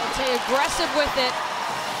 Malte aggressive with it.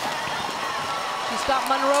 She's got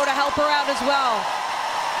Monroe to help her out as well.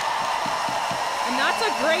 And that's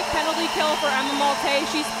a great penalty kill for Emma Malte.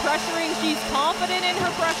 She's pressuring, she's confident in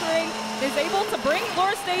her pressuring, is able to bring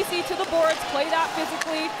Laura Stacey to the boards, play that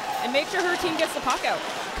physically, and make sure her team gets the puck out.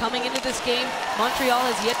 Coming into this game, Montreal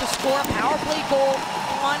has yet to score a power play goal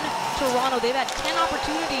on Toronto. They've had 10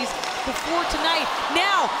 opportunities before tonight.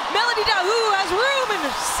 Now, Melody Dahu has room and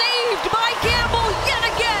saved by Campbell yet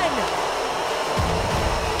again.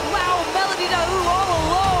 Wow, Melody Dahu all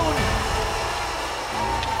alone.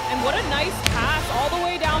 And what a nice pass all the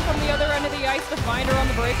way down from the other end of the ice to find her on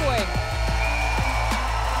the breakaway.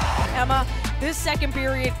 Emma, this second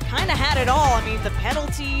period kind of had it all. I mean, the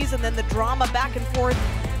penalties and then the drama back and forth.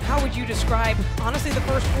 How would you describe, honestly, the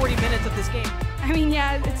first 40 minutes of this game? I mean,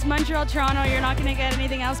 yeah, it's Montreal, Toronto. You're not going to get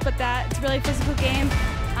anything else but that. It's a really physical game.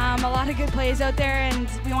 A lot of good plays out there, and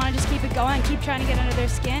we want to just keep it going, keep trying to get under their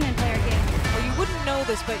skin and play our game. Well, you wouldn't know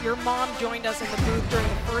this, but your mom joined us in the booth during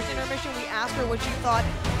the first intermission. We asked her what she thought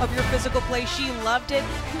of your physical play. She loved it.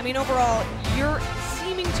 I mean, overall, you're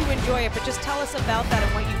seeming to enjoy it, but just tell us about that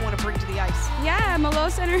and what you want to bring to the ice. Yeah, I'm a low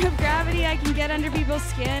center of gravity. I can get under people's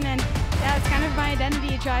skin, and yeah, it's kind of my identity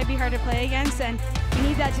to try to be hard to play against, and we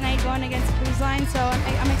need that tonight going against the Blues line, so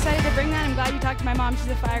I'm excited to bring that. I'm glad you talked to my mom. She's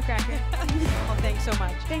a firecracker. Well, thanks so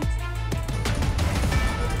much. Thanks.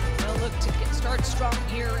 They'll look to start strong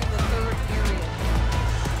here in the third period.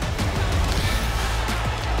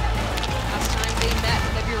 Last time they met,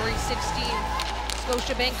 February 16th,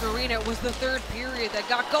 Scotiabank Arena. It was the third period that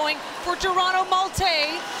got going for Toronto. Malte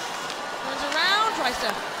turns around, tries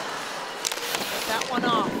to get that one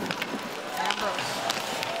off. Ambrose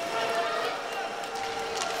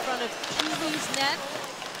in front of Chuli's net.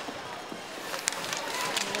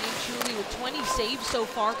 Elaine Chuli with 20 saves so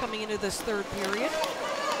far coming into this third period.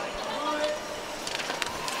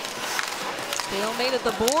 Stalemate at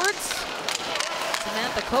the boards.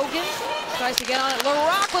 Samantha Kogan tries to get on it.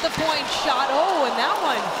 LaRock with a point shot. Oh, and that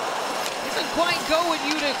one doesn't quite go what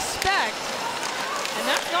you'd expect. And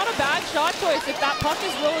that's not a bad shot choice. If that puck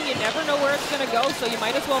is rolling, you never know where it's going to go, so you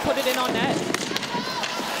might as well put it in on net.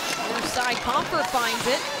 Other side, Comfort finds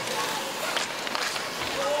it.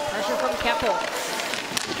 Pressure from Keppel.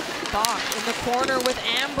 Bach in the corner with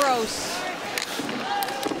Ambrose.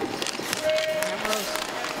 Ambrose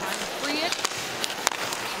trying to free it.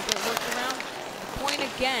 It worked around the point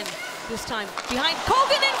again. This time behind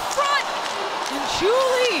Kogan in front. And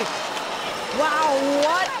Julie. Wow,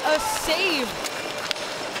 what a save.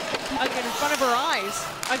 Again, in front of her eyes.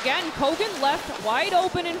 Again, Kogan left wide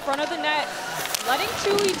open in front of the net, letting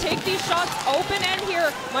Chuli take these shots open end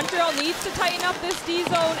here. Montreal needs to tighten up this D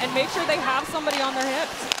zone and make sure they have somebody on their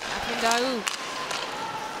hips. Catherine Dahu.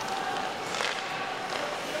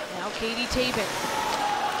 Now Katie Tabin.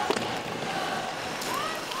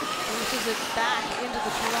 Pushes it back into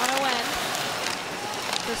the Toronto end.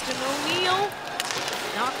 Kristen O'Neill.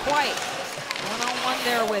 Not quite. One-on-one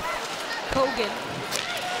there with Kogan.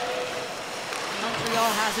 Montreal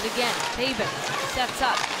has it again. Tabin sets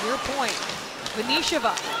up, near point. Venisheva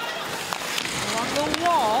along the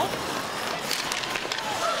wall.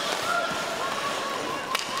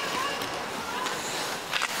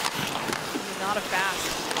 Not a fast.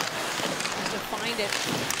 Has to find it.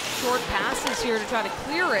 Short passes here to try to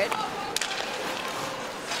clear it.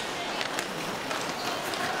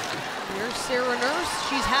 Here's Sarah Nurse.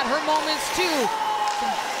 She's had her moments too.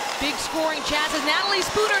 Some big scoring chances. Natalie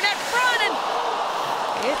Spooner net front, and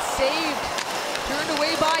it's saved. Turned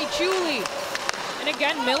away by Julie. And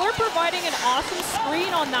again, Miller providing an awesome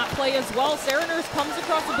screen on that play as well. Sarah Nurse comes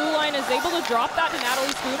across the blue line, is able to drop that to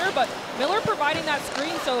Natalie Spooner, but Miller providing that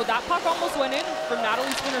screen, so that puck almost went in from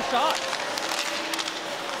Natalie Spooner's shot.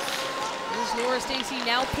 Here's Laura Stacey,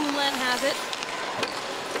 now Poulin has it.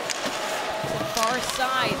 To the far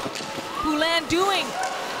side. Poulin doing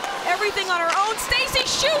everything on her own. Stacey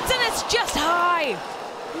shoots and it's just high.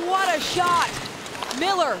 What a shot.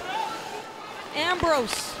 Miller,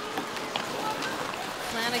 Ambrose.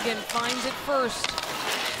 Flanagan finds it first.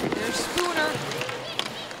 There's Spooner.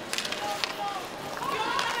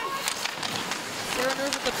 Sarah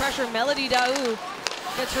Nurse with the pressure. Melody Dahu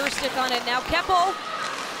gets her stick on it. Now Keppel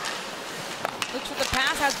looks for the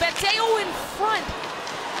pass, has Beteo in front.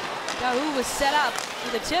 Dahu was set up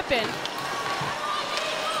with a tip-in.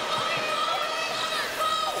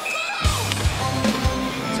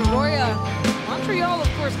 Soroya, Montreal, of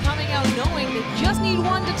course, coming out knowing they just need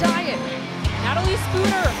one to tie it. Natalie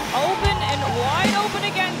Spooner open and wide open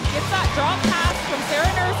again. Gets that drop pass from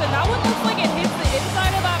Sarah Nurse, and that one looks like it hits the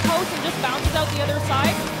inside of that post and just bounces out the other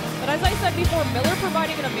side. But as I said before, Miller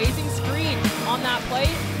providing an amazing screen on that play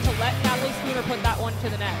to let Natalie Spooner put that one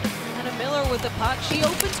to the net. Hannah Miller with the puck. She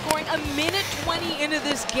opens scoring a minute 20 into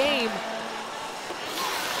this game.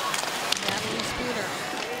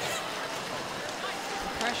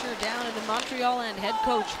 Spooner down into Montreal, and head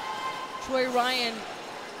coach Troy Ryan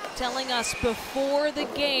telling us before the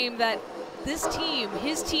game that this team,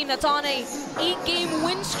 his team that's on a 8-game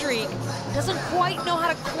win streak, doesn't quite know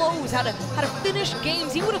how to close, how to finish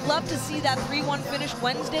games. He would have loved to see that 3-1 finish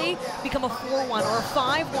Wednesday become a 4-1 or a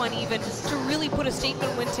 5-1 even, to really put a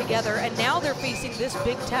statement win together. And now they're facing this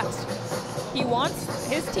big test. He wants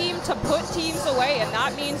his team to put teams away, and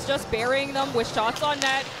that means just burying them with shots on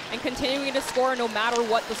net and continuing to score no matter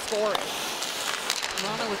what the score is.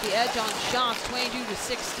 Toronto with the edge on shots,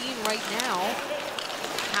 22-16 right now.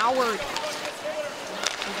 Howard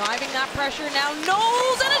surviving that pressure now.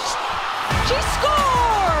 Knowles, and she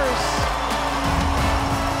scores!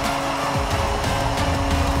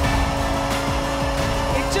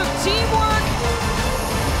 It took teamwork,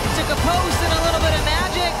 it took a post and a little bit of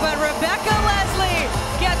magic, but Rebecca Leslie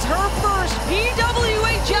gets her first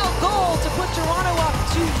PWHL goal to put Toronto up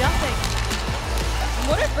 2-0.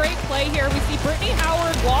 What a great play here. We see Brittany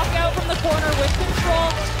Howard walk out from the corner with control.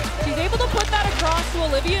 She's able to put that across to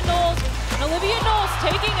Olivia Knowles. And Olivia Knowles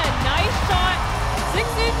taking a nice shot, 6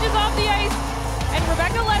 inches off the ice. And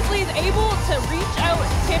Rebecca Leslie is able to reach out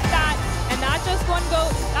and tip that. And that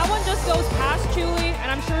one just goes past Julie.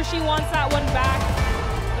 And I'm sure she wants that one back.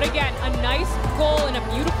 But again, a nice goal and a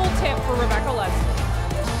beautiful tip for Rebecca Leslie.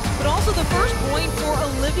 But also the first point for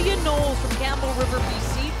Olivia Knowles from Campbell River,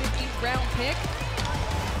 BC, 15th round pick.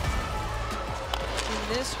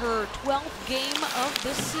 This her 12th game of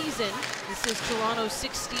the season. This is Toronto's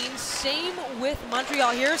 16. Same with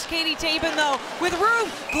Montreal. Here's Katie Tabin though, with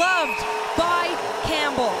room, gloved by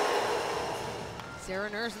Campbell. Sarah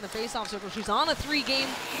Nurse in the faceoff circle. She's on a 3-game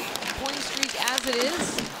point streak as it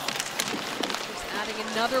is. Just adding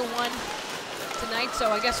another one tonight,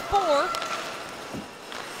 so I guess 4 on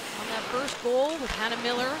that first goal with Hannah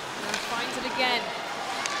Miller. Nurse finds it again.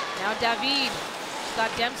 Now David. She's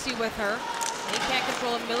got Dempsey with her. They can't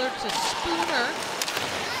control it. Miller to Spooner.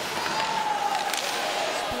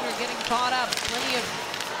 Spooner getting caught up. Plenty of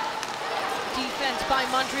defense by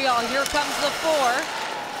Montreal. Here comes the 4.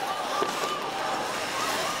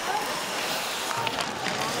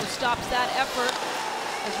 Toronto stops that effort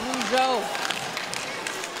as Rougeau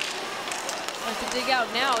has to dig out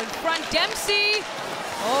now. In front, Dempsey.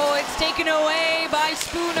 Oh, it's taken away by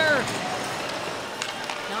Spooner.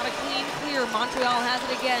 Not a clean clear. Montreal has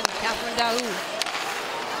it again. Catherine Daou.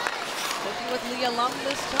 Working with Leah Lum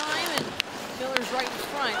this time, and Miller's right in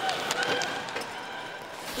front.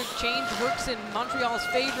 Quick change works in Montreal's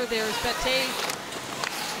favor there as Bette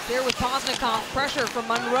there with Posnikov. Pressure from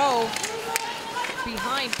Monroe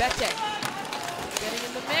behind Bette. Getting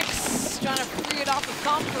in the mix, trying to free it off of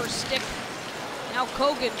Comfer's stick. Now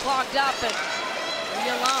Kogan clogged up, and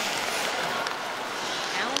Leah Lum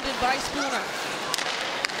hounded by Spooner.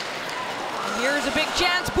 Here's a big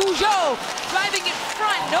chance. Bugeaud driving in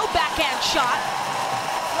front. No backhand shot.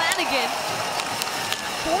 Flanagan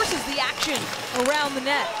forces the action around the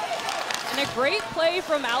net. And a great play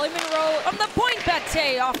from Allie Monroe. From the point,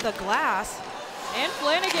 Bette off the glass. And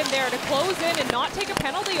Flanagan there to close in and not take a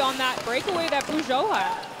penalty on that breakaway that Bugeaud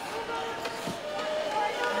had.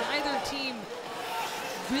 Neither team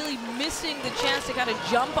really missing the chance to kind of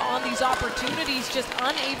jump on these opportunities. Just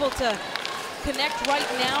unable to connect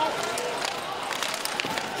right now.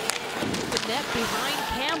 Net behind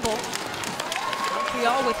Campbell.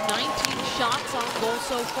 Montreal with 19 shots on goal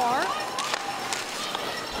so far.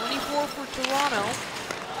 24 for Toronto.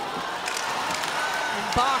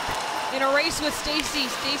 And Bach in a race with Stacy.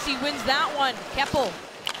 Stacy wins that one. Keppel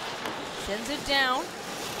sends it down.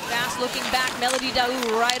 Fast looking back. Melody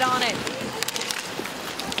Daou right on it.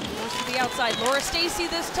 Goes to the outside. Laura Stacy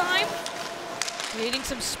this time. Creating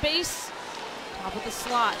some space. Top of the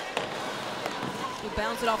slot. We'll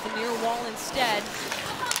bounce it off the near wall instead.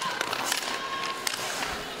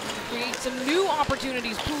 Create some new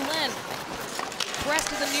opportunities. Poulin press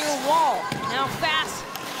to the near wall. Now fast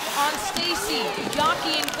on Stacy,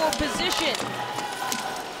 jockeying for position.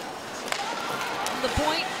 On the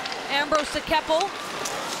point, Ambrose to Keppel.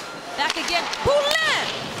 Back again, Poulin!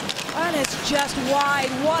 And it's just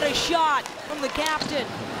wide. What a shot from the captain.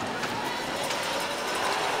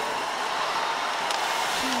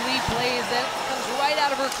 Lead plays that comes right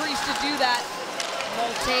out of her crease to do that.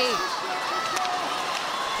 Molte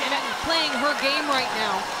playing her game right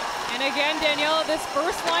now. And again, Daniela, this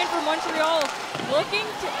first line for Montreal looking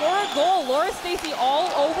for a goal. Laura Stacy all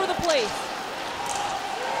over the place.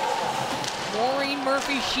 Maureen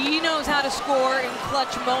Murphy, she knows how to score in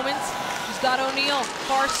clutch moments. She's got O'Neill,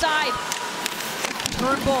 far side.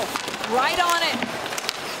 Turnbull, right on it.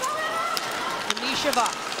 Anisheva.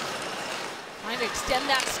 Trying to extend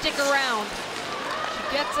that stick around. She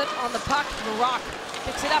gets it on the puck. Larocque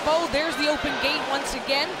picks it up. Oh, there's the open gate once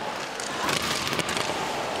again.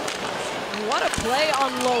 What a play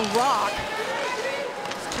on Larocque.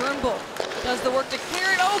 Turnbull does the work to clear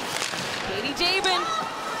it. Oh, Katie Dabin.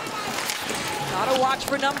 Gotta watch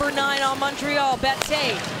for number 9 on Montreal,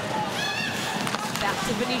 Bette. Back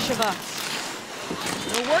to Venisheva.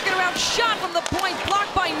 They're working around, shot from the point,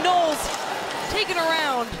 blocked by Knowles. Taken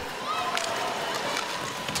around.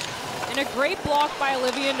 And a great block by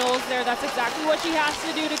Olivia Knowles there. That's exactly what she has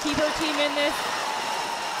to do to keep her team in this.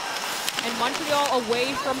 And Montreal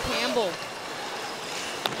away from Campbell.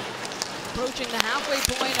 Approaching the halfway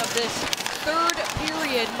point of this third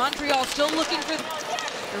period. Montreal still looking for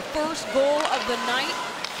their first goal of the night.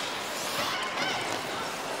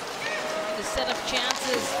 Trying to set up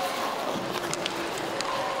chances.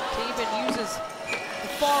 David uses the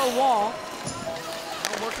far wall.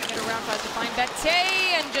 Now working it around, tries to find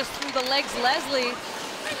Bette, and just through the legs, Leslie.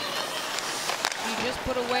 He just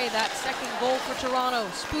put away that second goal for Toronto.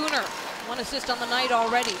 Spooner, 1 assist on the night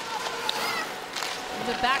already.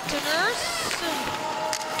 Move it back to Nurse.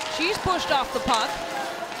 She's pushed off the puck.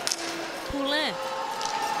 Poulin.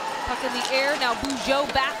 Puck in the air. Now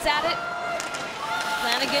Bugeaud bats at it.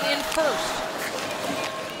 Flanagan in first.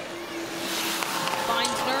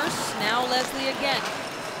 Finds Nurse. Now Leslie again.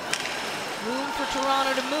 Room for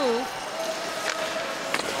Toronto to move.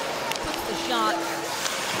 Puts the shot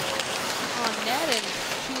on net, and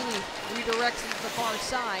Chuli redirects into the far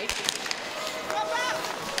side.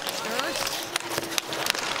 Nurse.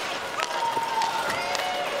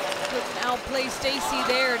 Couldn't outplay Stacy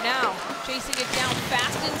there. Now chasing it down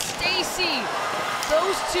fast, and Stacy.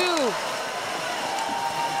 Those two.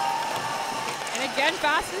 And again,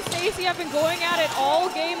 Fast and Stacy have been going at it all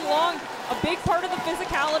game long. A big part of the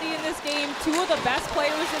physicality in this game. 2 of the best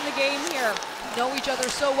players in the game here. Know each other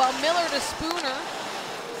so well. Miller to Spooner.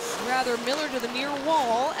 Rather, Miller to the near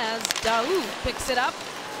wall as Daou picks it up.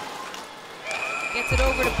 Gets it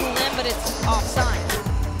over to Poulin, but it's offside.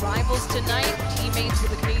 Rivals tonight, teammates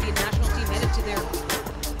with the Canadian national team headed to their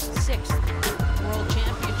 6th World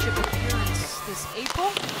Championship appearance this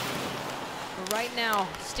April. But right now,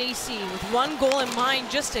 Stacy with 1 goal in mind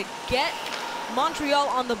just to get Montreal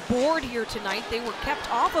on the board here tonight. They were kept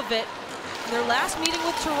off of it in their last meeting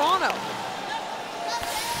with Toronto.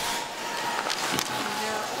 And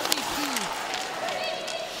their only 2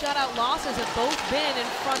 shutout losses have both been in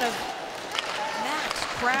front of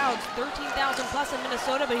crowds, 13,000 plus in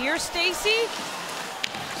Minnesota, but here's Stacy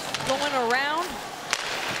going around,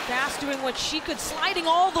 Fast doing what she could, sliding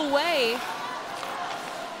all the way.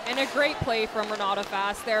 And a great play from Renata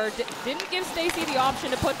Fast there. Didn't give Stacy the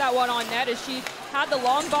option to put that one on net, as she had the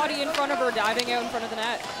long body in front of her, diving out in front of the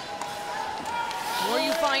net. Where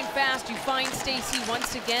you find Fast, you find Stacy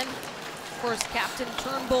once again. Of course, Captain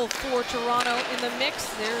Turnbull for Toronto in the mix.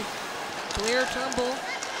 There's Blair Turnbull.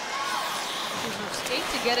 Skate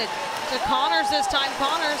to get it to Connors this time.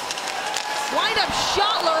 Connors, wind up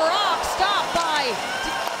shot. Larocque stopped by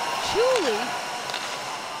Chuli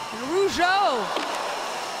and Rougeau.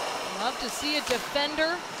 Love to see a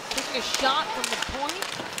defender taking a shot from the point.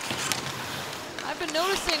 I've been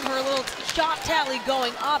noticing her little shot tally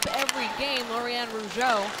going up every game. Lauriane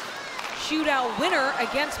Rougeau, shootout winner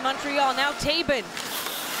against Montreal. Now Tabin.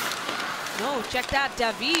 No, check that,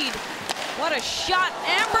 David. What a shot.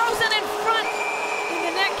 Ambrosen in front in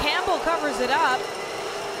the net. Campbell covers it up.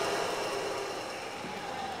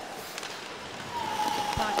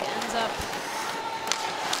 Puck ends up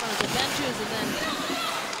on the benches and then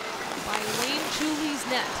by Wayne Chuli's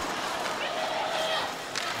net.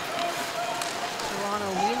 Toronto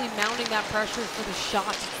really mounting that pressure for the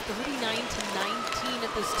shots. 39-19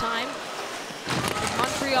 at this time. In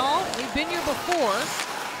Montreal, they've been here before.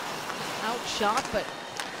 Outshot, but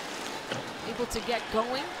able to get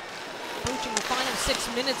going. Approaching the final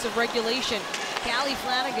 6 minutes of regulation. Callie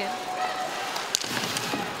Flanagan.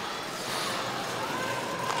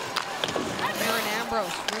 Aaron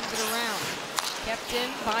Ambrose rims it around. Kept in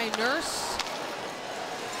by Nurse.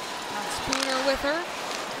 Got Spooner with her.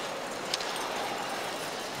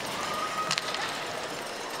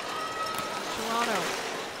 Toronto.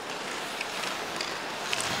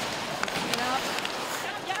 Picking it up.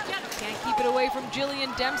 Can't keep it away from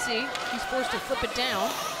Jillian Dempsey. She's forced to flip it down.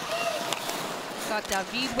 Got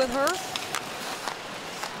David with her.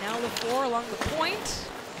 Now LaFleur along the point.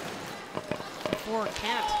 LaFleur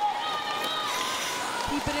can't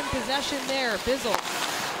keep it in possession there. Bizzle.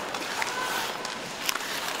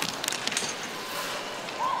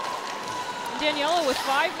 Daniela, with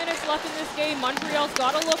 5 minutes left in this game, Montreal's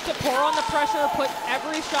got to look to pour on the pressure, put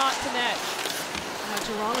every shot to net.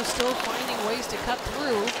 Toronto still finding ways to cut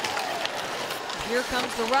through. Here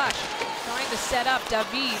comes the rush, trying to set up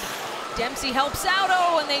David. Dempsey helps out,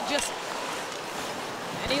 oh, and they just...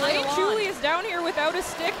 Elaine Julie is down here without a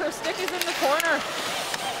stick. Her stick is in the corner.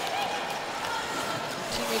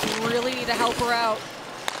 Teammates really need to help her out.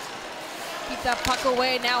 Keep that puck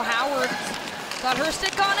away. Now Howard got her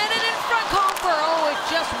stick on it, and in front Comfer. Oh, it's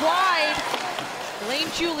just wide.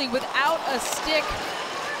 Elaine Julie without a stick.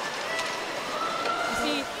 You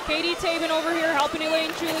see Katie Tabin over here helping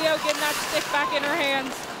Elaine Julie out, getting that stick back in her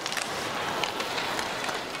hands.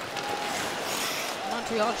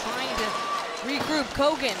 Montreal trying to regroup.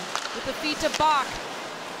 Kogan with the feet to Bach.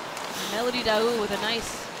 Melody Daou with a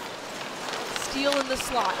nice steal in the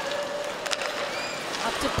slot.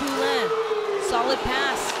 Up to Poulin. Solid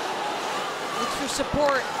pass. Looks for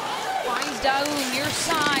support. Finds Daou near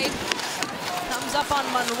side. Comes up on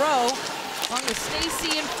Monroe. Along with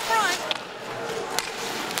Stacy in front.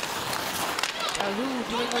 Daou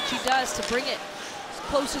doing what she does to bring it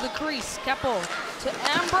close to the crease. Keppel to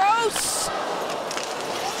Ambrose.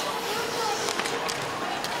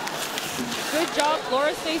 Good job,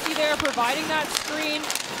 Laura Stacy there, providing that screen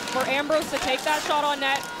for Ambrose to take that shot on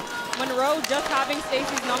net. Monroe just having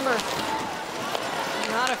Stacy's number.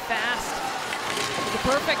 Not a fast. The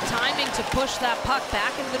perfect timing to push that puck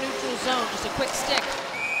back into the neutral zone. Just a quick stick.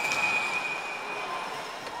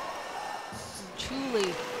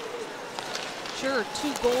 Julie, sure,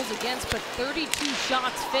 2 goals against, but 32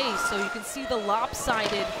 shots faced, so you can see the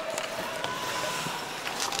lopsided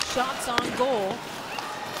shots on goal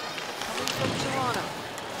from Toronto.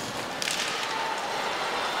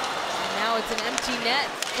 And now it's an empty net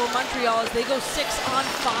for Montreal as they go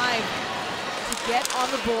 6-on-5 to get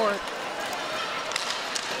on the board.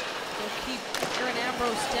 They'll keep Aaron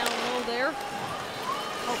Ambrose down low there.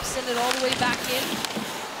 Help send it all the way back in.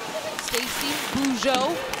 Stacy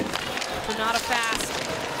Bougeot for not a fast.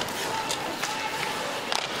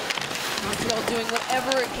 Montreal doing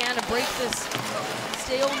whatever it can to break this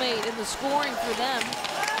stalemate in the scoring for them.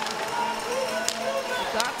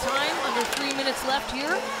 Got time, under 3 minutes left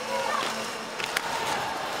here.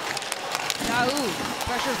 Daou,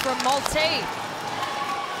 pressure from Malte.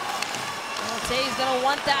 Malte's gonna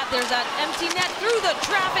want that. There's that empty net through the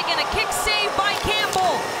traffic and a kick save by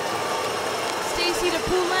Campbell. Stacy to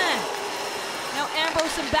Poulin. Now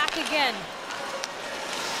Ambrose and back again.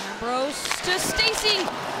 Ambrose to Stacy.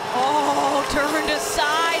 Oh, turned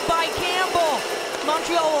aside by Campbell.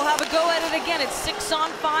 Montreal will have a go at it again. It's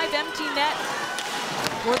 6-on-5, empty net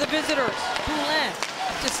for the visitors. Poulin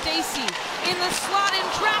to Stacy in the slot in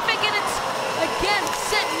traffic, and it's again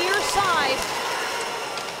set near side.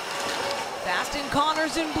 Baston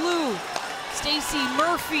Connors in blue. Stacy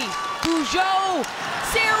Murphy, Bougeot,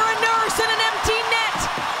 Sarah Nurse in an empty net.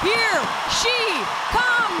 Here she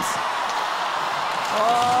comes.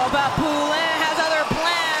 Oh, but Poulin has other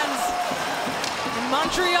plans. And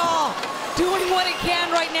Montreal doing what it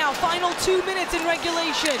can right now. Final 2 minutes in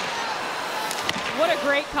regulation. What a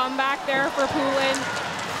great comeback there for Poulin.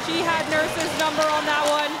 She had Nurse's number on that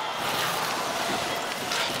one.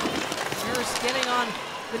 Nurse getting on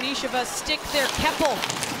Venisheva stick there. Keppel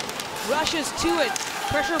rushes to it.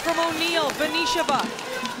 Pressure from O'Neill. Venisheva.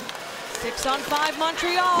 6-on-5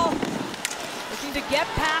 Montreal. Looking to get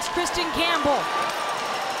past Kristen Campbell.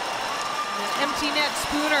 And an empty net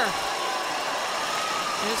Spooner.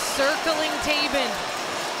 Just circling Tabin.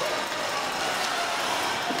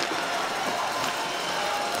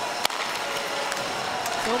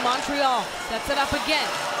 So Montreal sets it up again.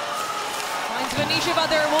 Finds Venisheva.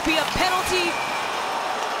 There will be a penalty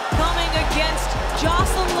coming against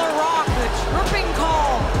Jocelyn Larocque. The tripping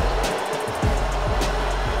call.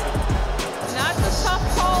 And that's a tough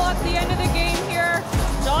call at the end of the game here.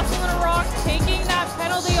 Jocelyn Larocque taking that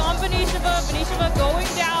penalty on Venisheva. Venisheva going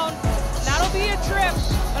down. And that'll be a trip.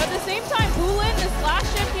 But at the same time, Poulin, this last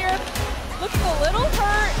shift here, looks a little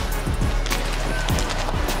hurt.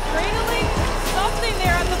 Cradling something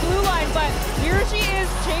there on the blue line, but here she is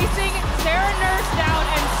chasing Sarah Nurse down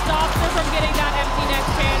and stops her from getting that empty net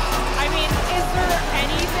chance. I mean, is there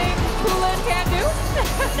anything Poulin can't do?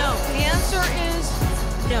 No, the answer is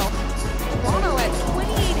no. Toronto had 28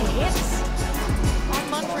 hits on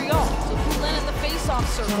Montreal. So Poulin in the face-off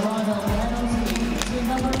circle.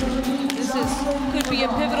 This could be a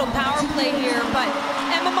pivotal power play here, but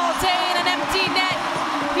Emma Malte in an empty net.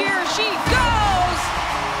 Here she goes!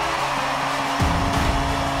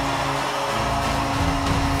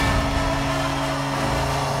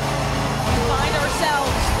 Find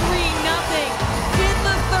ourselves 3-0 in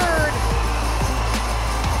the third.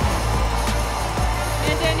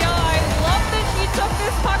 And Danielle, I love that she took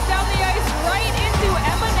this puck down the ice right into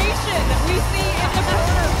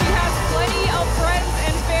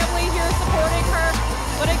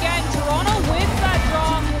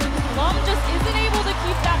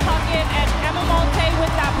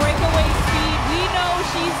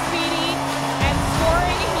she's speedy and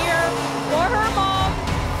scoring here for her mom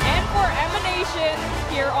and for Emanation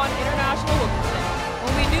here on International Wilkinson.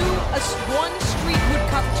 Well, we knew one streak would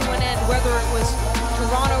come to an end, whether it was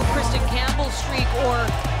Toronto Kristen Campbell's streak or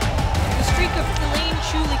the streak of Elaine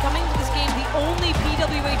Chuli coming to this game, the only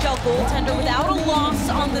PWHL goaltender without a loss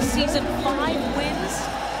on the season, 5 wins.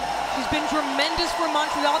 She's been tremendous for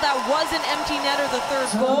Montreal. That was an empty netter, the third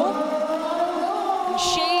goal. And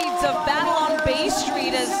shades of battle on Bay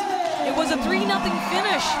Street as it was a 3-0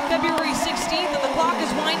 finish February 16th, and the clock is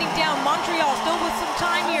winding down. Montreal still with some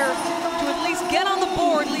time here to at least get on the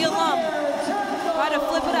board. Leah Lum try to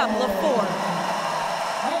flip it up, LaFour.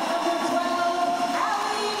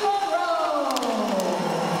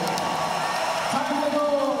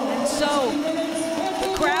 And so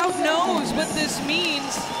the crowd knows what this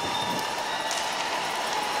means.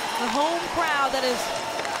 The home crowd that has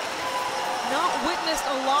not witnessed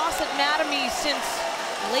a loss at Mattamy since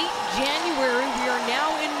late January. We are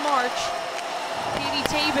now in March. Katie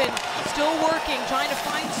Tabin still working, trying to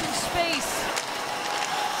find some space.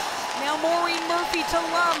 Now Maureen Murphy to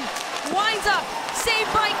Lum. Winds up,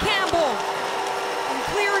 saved by Campbell. And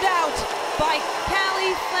cleared out by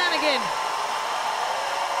Callie Flanagan.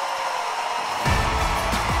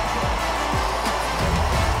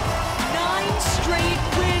 9 straight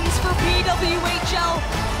wins for PWHL.